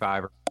at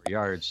 25 or 40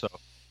 yards. So,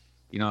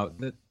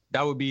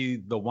 that would be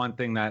the one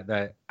thing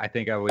that I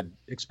think I would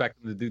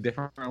expect them to do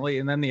differently.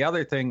 And then the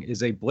other thing is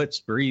they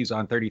blitz Brees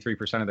on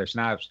 33% of their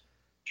snaps.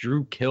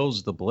 Drew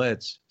kills the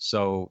blitz,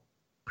 so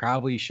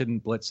probably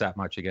shouldn't blitz that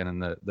much again in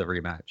the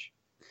rematch.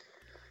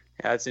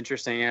 Yeah, it's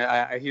interesting.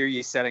 I hear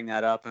you setting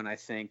that up, and I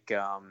think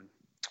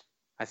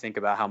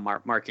about how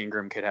Mark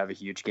Ingram could have a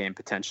huge game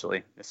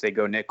potentially if they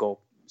go nickel.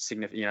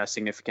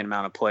 Significant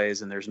amount of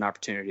plays, and there's an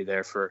opportunity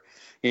there for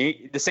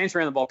the Saints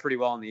ran the ball pretty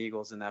well on the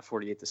Eagles in that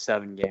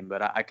 48-7 game,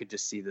 but I could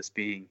just see this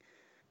being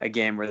a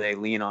game where they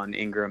lean on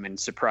Ingram and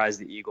surprise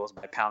the Eagles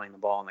by pounding the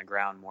ball on the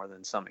ground more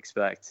than some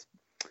expect.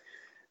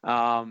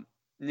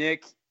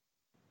 Nick,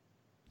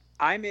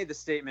 I made the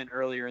statement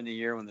earlier in the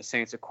year when the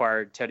Saints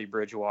acquired Teddy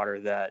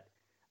Bridgewater that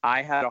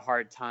I had a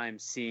hard time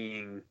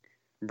seeing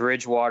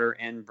Bridgewater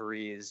and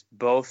Brees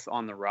both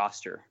on the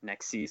roster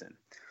next season.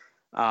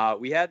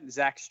 We had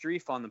Zach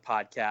Streif on the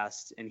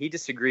podcast, and he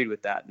disagreed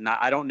with that. And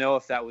I don't know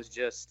if that was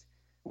just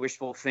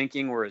wishful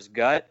thinking or his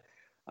gut,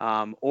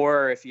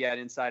 or if he had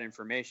inside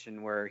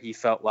information where he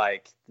felt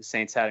like the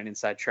Saints had an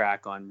inside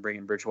track on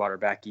bringing Bridgewater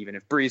back, even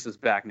if Brees was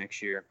back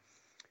next year.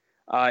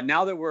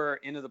 Now that we're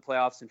into the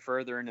playoffs and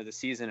further into the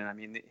season, and I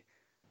mean,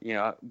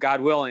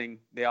 God willing,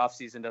 the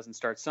offseason doesn't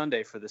start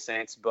Sunday for the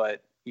Saints,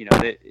 but,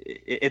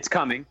 it's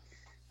coming,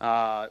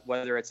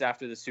 whether it's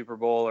after the Super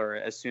Bowl or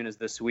as soon as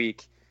this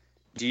week.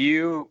 Do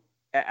you,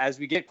 as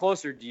we get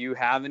closer, do you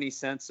have any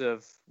sense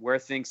of where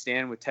things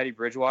stand with Teddy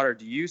Bridgewater?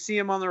 Do you see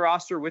him on the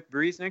roster with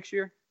Brees next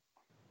year?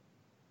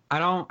 I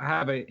don't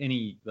have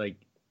any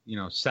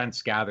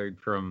sense gathered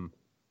from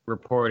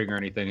reporting or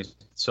anything.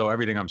 So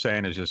everything I'm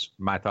saying is just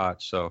my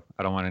thoughts. So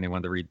I don't want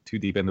anyone to read too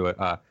deep into it.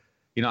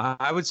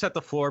 I would set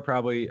the floor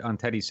probably on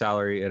Teddy's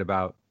salary at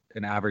about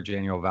an average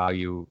annual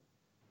value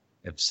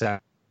of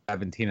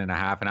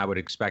 17.5, and I would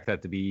expect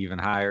that to be even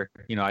higher.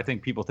 I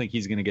think people think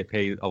he's going to get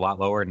paid a lot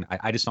lower, and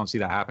I just don't see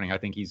that happening. I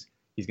think he's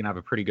going to have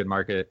a pretty good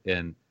market,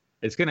 and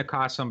it's going to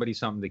cost somebody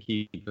something to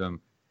keep him.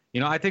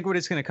 I think what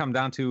it's going to come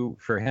down to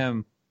for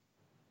him,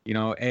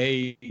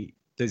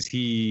 does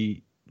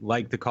he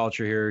like the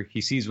culture here?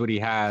 He sees what he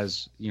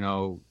has.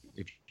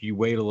 If you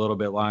wait a little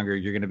bit longer,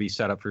 you're going to be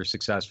set up for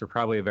success for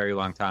probably a very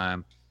long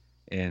time,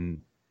 and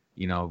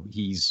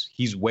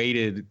he's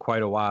waited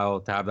quite a while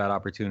to have that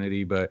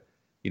opportunity, but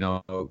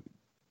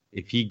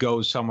if he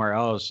goes somewhere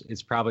else,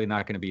 it's probably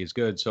not going to be as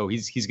good. So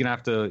he's going to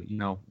have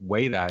to,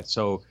 weigh that.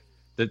 So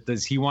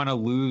does he want to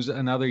lose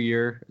another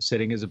year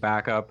sitting as a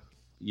backup,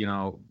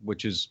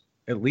 which is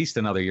at least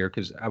another year?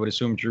 Because I would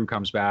assume Drew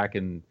comes back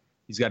and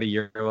he's got a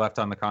year left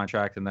on the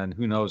contract, and then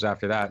who knows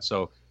after that.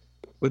 So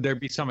would there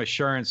be some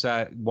assurance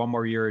that one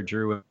more year of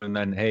Drew and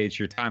then, hey, it's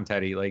your time,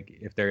 Teddy? Like,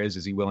 if there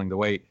is he willing to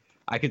wait?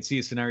 I could see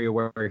a scenario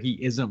where he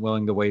isn't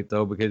willing to wait,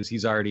 though, because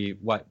he's already,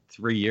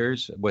 3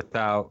 years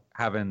without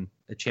having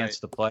a chance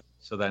to play.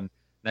 So then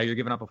now you're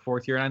giving up a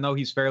 4th year. And I know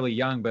he's fairly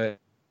young, but,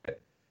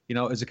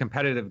 as a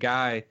competitive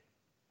guy,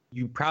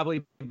 you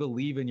probably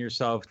believe in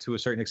yourself to a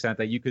certain extent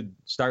that you could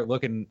start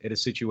looking at a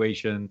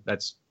situation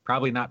that's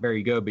probably not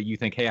very good, but you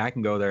think, hey, I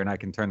can go there and I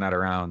can turn that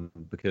around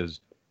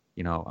because,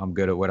 I'm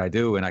good at what I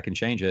do and I can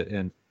change it.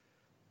 And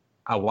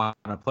I want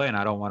to play and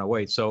I don't want to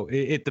wait. So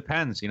it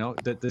depends,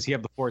 does he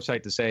have the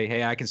foresight to say,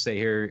 hey, I can stay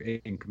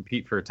here and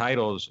compete for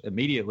titles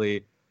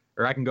immediately,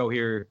 or I can go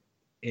here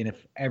and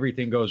if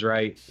everything goes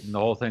right and the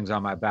whole thing's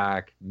on my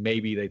back,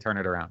 maybe they turn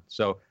it around.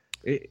 So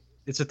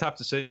it's a tough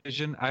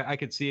decision. I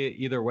could see it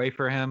either way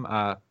for him.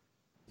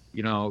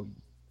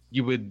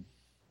 You would,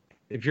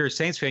 if you're a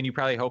Saints fan, you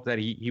probably hope that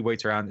he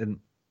waits around. And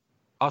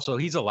also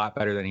he's a lot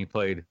better than he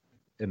played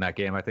in that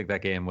game. I think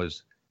that game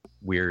was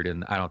weird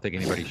and I don't think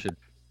anybody should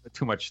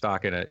too much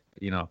stock in it.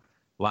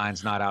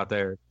 Line's not out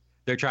there.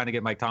 They're trying to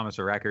get Mike Thomas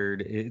a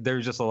record.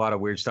 There's just a lot of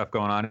weird stuff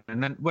going on.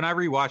 And then when I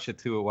rewatched it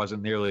too, it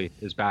wasn't nearly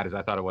as bad as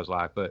I thought it was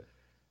live. But,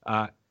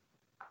 I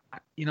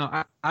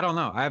don't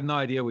know. I have no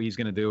idea what he's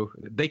going to do.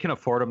 They can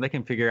afford him. They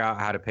can figure out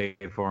how to pay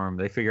for him.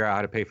 They figure out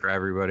how to pay for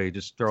everybody.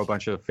 Just throw a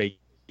bunch of fake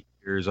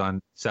years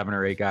on 7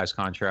 or 8 guys'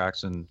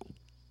 contracts, and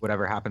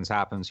whatever happens,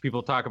 happens.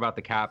 People talk about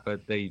the cap,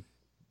 but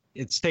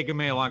it's taken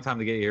me a long time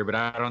to get here, but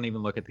I don't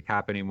even look at the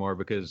cap anymore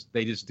because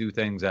they just do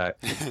things that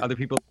other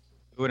people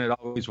do, and it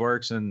always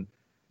works. And,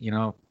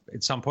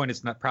 at some point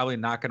it's probably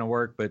not going to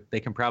work, but they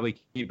can probably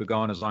keep it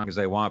going as long as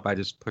they want by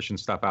just pushing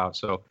stuff out.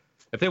 So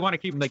if they want to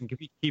keep them, they can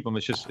keep them.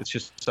 It's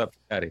just up to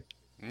Eddie.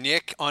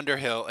 Nick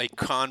Underhill, a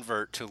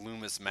convert to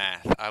Loomis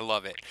math. I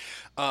love it.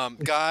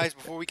 Guys,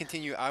 before we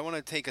continue, I want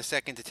to take a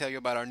second to tell you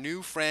about our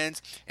new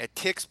friends at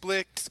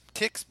TixBlix,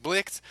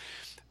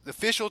 the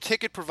official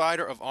ticket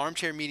provider of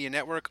Armchair Media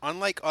Network.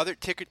 Unlike other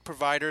ticket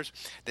providers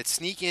that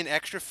sneak in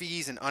extra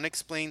fees and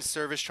unexplained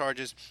service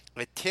charges,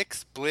 at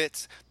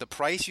TixBlix, the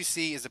price you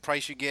see is the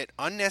price you get.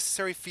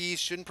 Unnecessary fees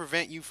shouldn't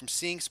prevent you from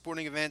seeing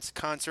sporting events,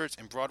 concerts,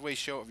 and Broadway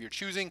show of your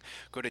choosing.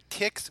 Go to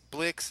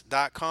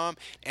TixBlix.com,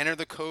 enter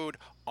the code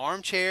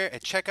Armchair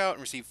at checkout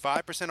and receive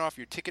 5% off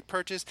your ticket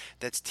purchase.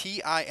 That's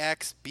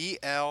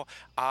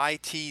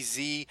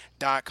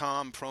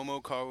TixBlitz.com,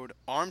 promo code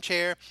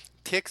Armchair.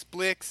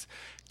 TixBlix,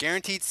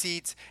 guaranteed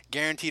seats,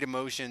 guaranteed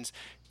emotions.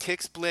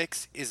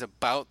 TixBlix is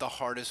about the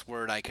hardest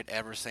word I could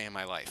ever say in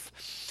my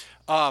life.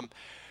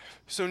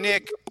 So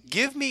Nick,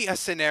 give me a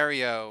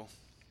scenario.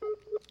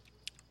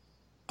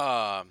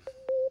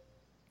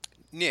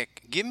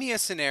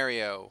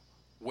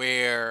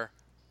 Where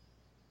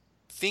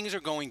things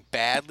are going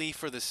badly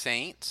for the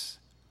Saints,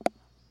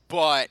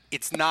 but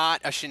it's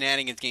not a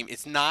shenanigans game.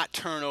 It's not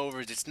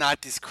turnovers. It's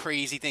not these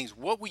crazy things.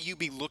 What would you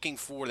be looking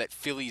for that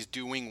Philly's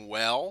doing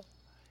well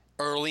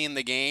early in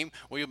the game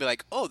where you'll be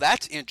like, oh,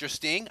 that's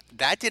interesting.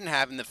 That didn't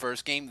happen in the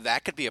first game.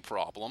 That could be a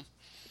problem.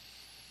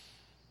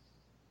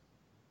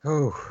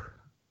 Oh,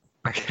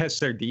 I guess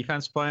their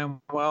defense playing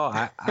well.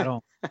 I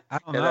don't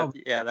know.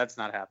 That's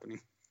not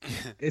happening.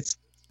 It's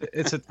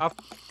a tough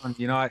one.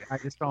 I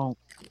just don't.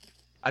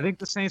 I think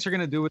the Saints are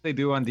going to do what they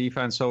do on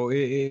defense. So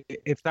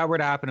if that were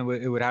to happen,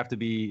 it would have to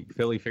be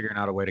Philly figuring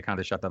out a way to kind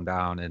of shut them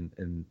down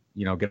and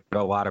get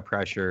a lot of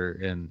pressure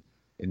and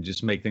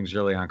just make things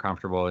really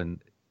uncomfortable. And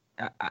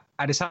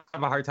I just have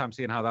a hard time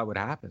seeing how that would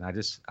happen. I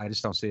just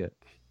don't see it.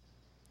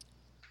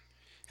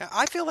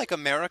 I feel like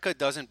America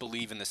doesn't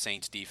believe in the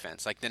Saints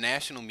defense. Like the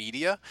national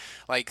media,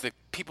 like the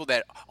people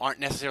that aren't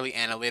necessarily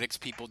analytics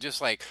people,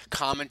 just like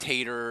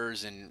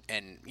commentators and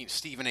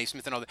Stephen A.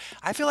 Smith and all that.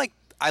 I feel like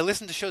I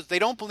listen to shows, they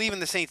don't believe in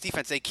the Saints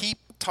defense. They keep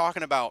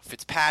talking about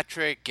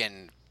Fitzpatrick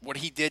and what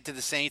he did to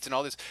the Saints and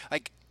all this.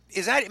 Like,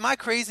 am I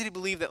crazy to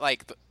believe that,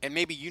 like, and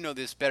maybe you know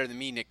this better than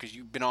me, Nick, because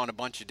you've been on a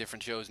bunch of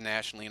different shows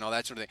nationally and all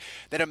that sort of thing,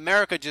 that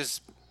America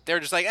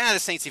they're just like, the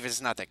Saints defense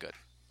is not that good.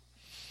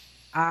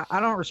 I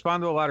don't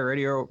respond to a lot of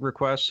radio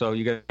requests, so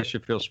you guys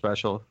should feel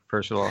special,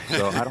 first of all.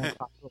 So I don't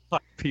talk to a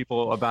lot of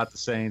people about the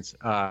Saints.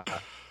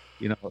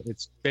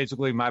 It's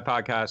basically my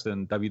podcast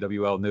and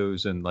WWL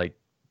News, and, like,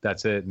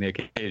 that's it, and the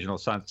occasional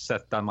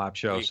Seth Dunlap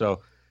show.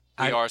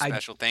 We are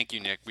special. Thank you,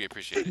 Nick. We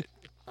appreciate it.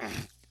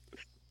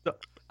 So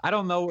I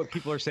don't know what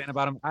people are saying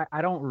about them.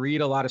 I don't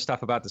read a lot of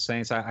stuff about the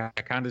Saints. I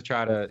kind of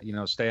try to,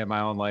 stay in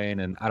my own lane,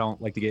 and I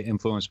don't like to get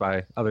influenced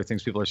by other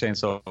things people are saying.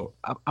 So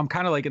I'm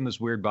kind of like in this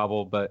weird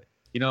bubble. But,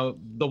 the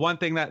one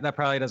thing that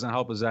probably doesn't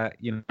help is that,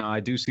 I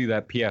do see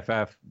that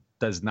PFF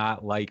does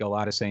not like a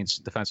lot of Saints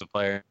defensive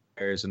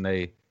players, and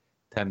they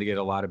tend to get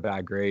a lot of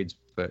bad grades.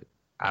 But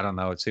I don't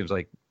know. It seems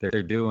like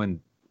they're doing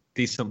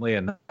decently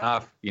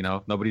enough.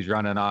 Nobody's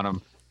running on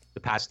them. The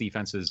pass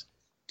defense is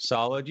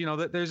solid.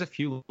 There's a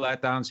few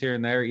letdowns here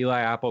and there.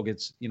 Eli Apple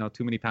gets,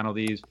 too many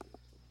penalties.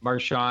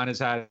 Marshawn has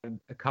had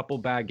a couple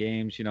bad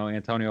games,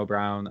 Antonio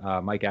Brown,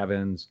 Mike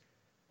Evans.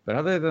 But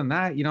other than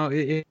that,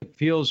 it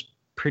feels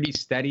pretty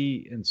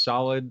steady and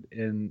solid.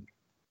 And,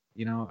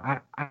 I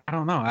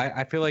don't know.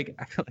 I feel like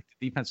the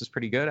defense is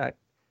pretty good.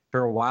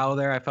 For a while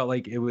there, I felt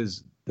like it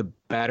was the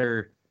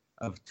better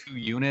of two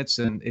units,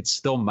 and it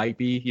still might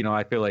be.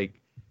 I feel like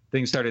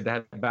things started to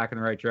head back in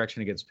the right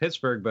direction against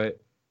Pittsburgh, but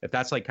if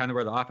that's like kind of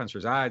where the offense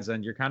resides,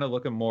 then you're kind of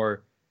looking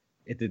more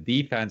at the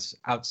defense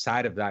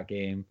outside of that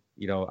game.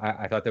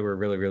 I thought they were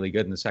really, really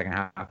good in the second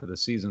half of the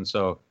season.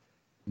 So,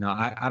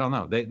 I don't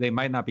know. They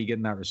might not be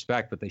getting that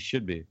respect, but they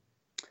should be.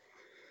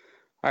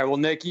 All right. Well,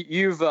 Nick,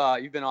 you've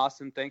been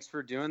awesome. Thanks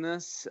for doing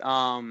this.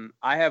 I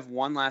have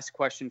one last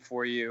question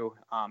for you.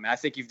 I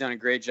think you've done a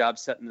great job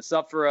setting this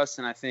up for us,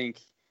 and I think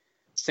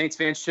Saints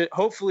fans should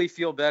hopefully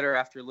feel better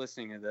after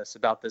listening to this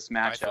about this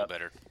matchup. I feel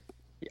better.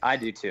 I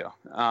do too.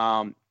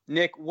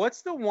 Nick,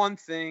 what's the one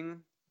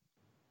thing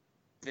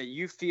that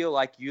you feel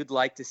like you'd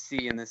like to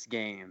see in this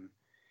game?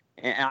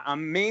 And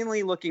I'm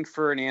mainly looking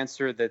for an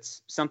answer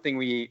that's something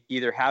we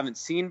either haven't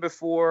seen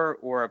before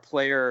or a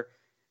player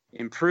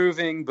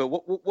improving.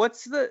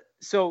 But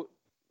so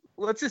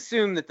let's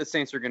assume that the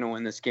Saints are going to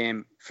win this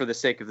game for the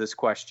sake of this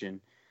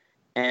question.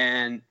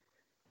 And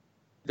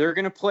they're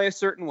going to play a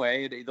certain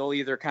way. They'll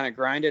either kind of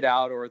grind it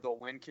out or they'll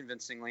win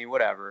convincingly,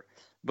 whatever.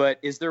 But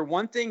is there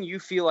one thing you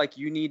feel like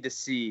you need to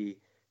see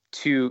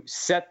to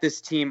set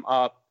this team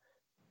up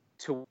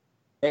to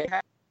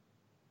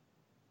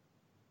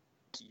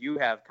you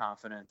have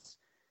confidence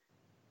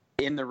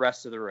in the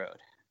rest of the road?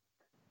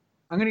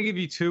 I'm going to give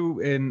you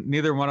two, and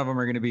neither one of them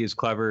are going to be as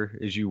clever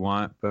as you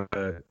want,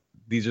 but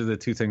these are the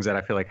two things that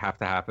I feel like have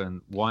to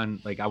happen.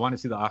 One, like I want to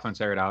see the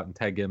offense air it out and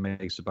Ted Ginn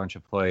makes a bunch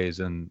of plays,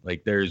 and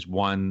like there's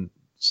one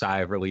sigh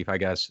of relief, I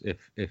guess,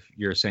 if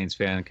you're a Saints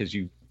fan, because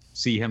you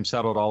see him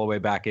settled all the way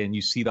back in.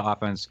 You see the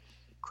offense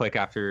click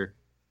after,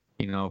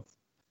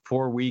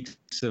 4 weeks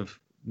of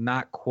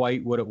not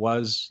quite what it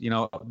was.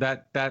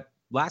 That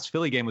last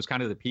Philly game was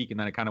kind of the peak, and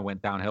then it kind of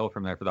went downhill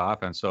from there for the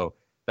offense. So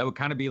that would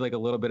kind of be like a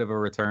little bit of a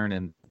return.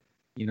 And,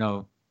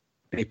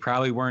 they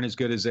probably weren't as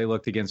good as they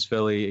looked against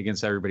Philly,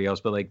 against everybody else.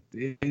 But, like,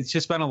 it's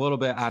just been a little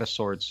bit out of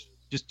sorts,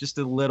 just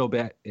a little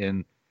bit.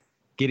 And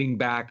getting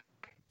back,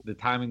 the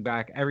timing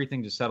back,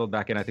 everything just settled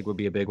back in, I think would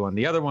be a big one.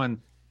 The other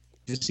one,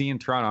 just seeing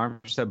Teron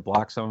Armstead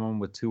block someone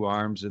with two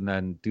arms and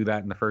then do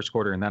that in the first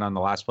quarter and then on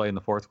the last play in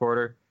the fourth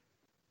quarter.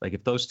 Like,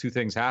 if those two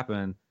things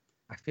happen,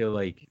 I feel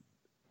like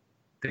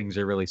things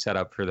are really set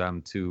up for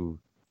them to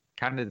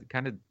kind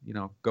of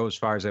go as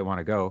far as they want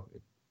to go.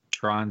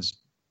 Teron's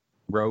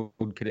road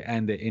could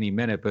end at any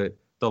minute, but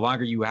the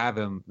longer you have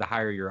him, the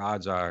higher your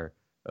odds are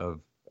of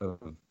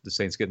the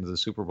Saints getting to the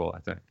Super Bowl, I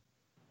think.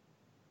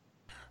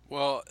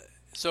 Well,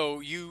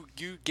 so you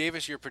gave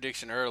us your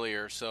prediction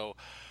earlier, so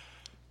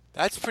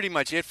that's pretty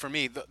much it for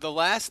me. The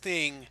last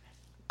thing,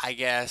 I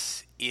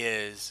guess,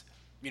 is,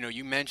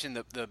 you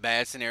mentioned the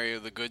bad scenario,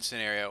 the good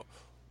scenario.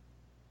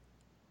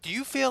 Do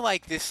you feel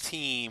like this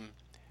team,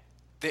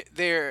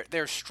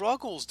 their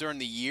struggles during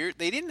the year,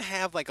 they didn't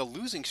have like a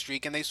losing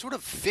streak, and they sort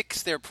of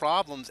fixed their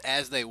problems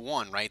as they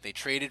won, right? They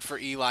traded for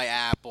Eli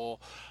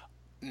Apple,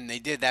 and they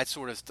did that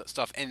sort of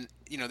stuff. And,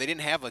 they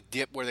didn't have a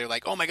dip where they're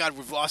like, oh, my God,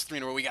 we've lost 3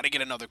 in a row. We got to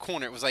get another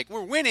corner. It was like,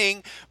 we're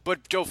winning,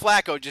 but Joe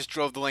Flacco just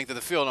drove the length of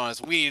the field on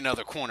us. We need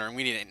another corner, and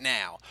we need it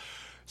now.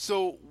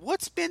 So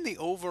what's been the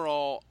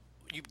overall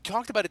 – you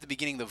talked about at the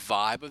beginning the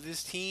vibe of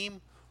this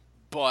team,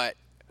 but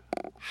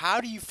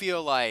how do you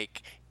feel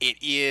like it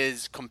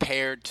is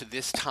compared to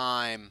this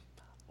time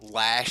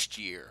last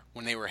year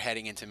when they were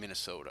heading into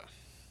Minnesota?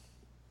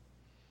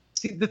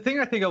 See, the thing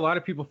I think a lot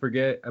of people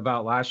forget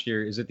about last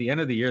year is at the end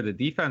of the year, the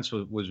defense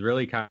was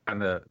really kind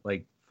of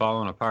like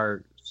falling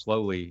apart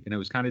slowly, and it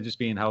was kind of just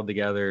being held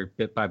together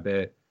bit by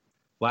bit.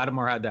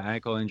 Lattimore had the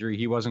ankle injury.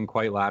 He wasn't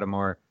quite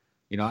Lattimore.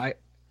 I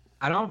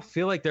don't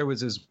feel like there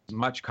was as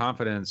much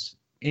confidence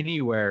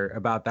anywhere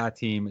about that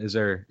team as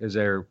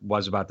there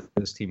was about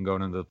this team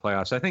going into the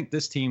playoffs. I think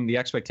this team, the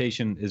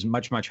expectation is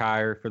much, much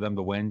higher for them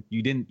to win.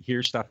 You didn't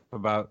hear stuff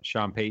about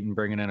Sean Payton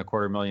bringing in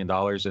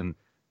 $250,000 and,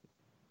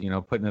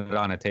 putting it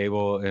on a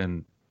table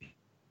and,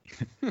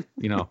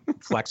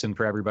 flexing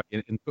for everybody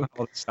and doing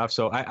all this stuff.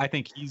 So I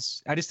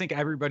just think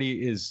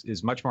everybody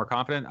is much more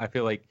confident. I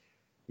feel like,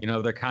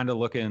 they're kind of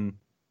looking,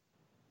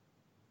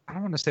 I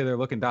don't want to say they're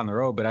looking down the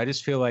road, but I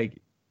feel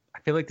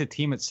like the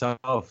team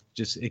itself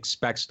just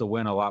expects to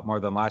win a lot more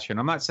than last year.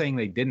 And I'm not saying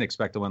they didn't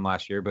expect to win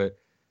last year, but,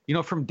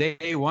 from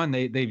day one,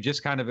 they've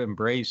just kind of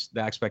embraced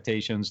the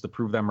expectations, the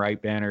prove them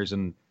right banners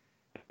and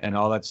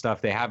all that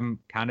stuff. They haven't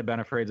kind of been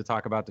afraid to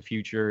talk about the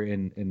future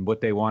and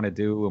what they want to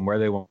do and where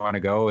they want to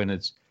go. And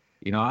it's,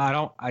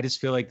 I just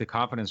feel like the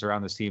confidence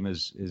around this team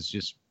is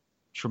just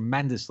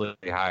tremendously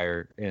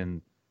higher.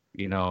 And,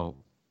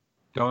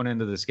 going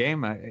into this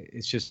game,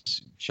 it's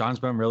just Sean's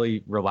been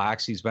really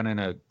relaxed. He's been in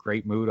a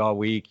great mood all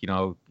week.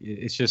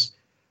 It's just,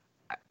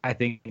 I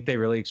think they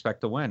really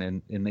expect to win,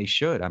 and they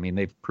should. I mean,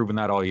 they've proven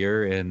that all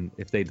year, and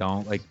if they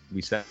don't, like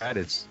we said,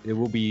 it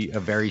will be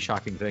a very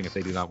shocking thing if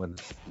they do not win.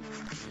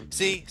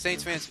 See,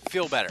 Saints fans,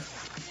 feel better.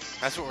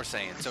 That's what we're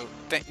saying. So,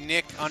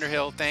 Nick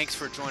Underhill, thanks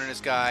for joining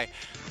us, guy.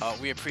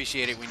 We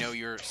appreciate it. We know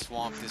you're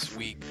swamped this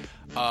week.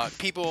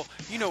 People,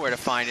 you know where to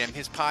find him.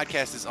 His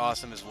podcast is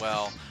awesome as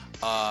well.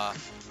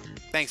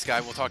 Thanks,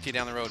 Guy. We'll talk to you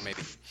down the road,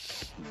 maybe.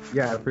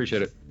 Yeah, I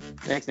appreciate it.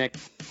 Thanks, Nick.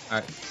 All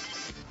right.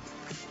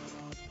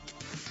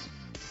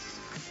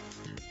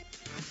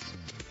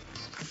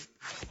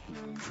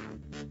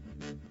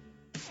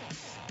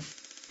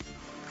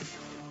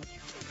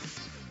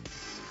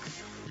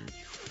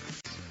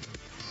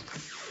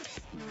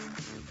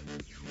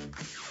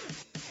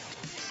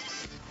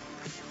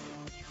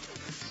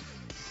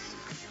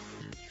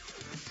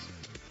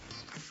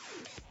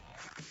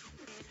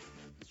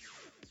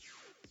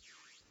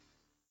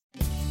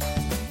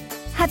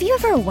 Have you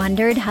ever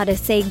wondered how to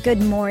say good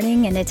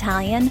morning in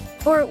Italian?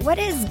 Or what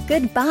is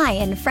goodbye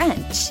in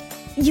French?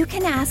 You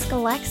can ask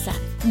Alexa.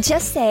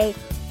 Just say,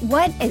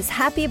 what is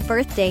happy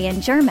birthday in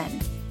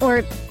German?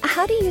 Or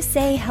how do you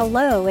say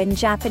hello in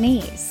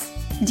Japanese?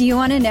 Do you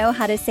want to know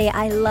how to say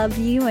I love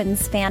you in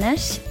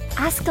Spanish?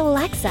 Ask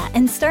Alexa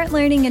and start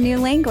learning a new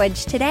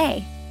language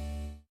today.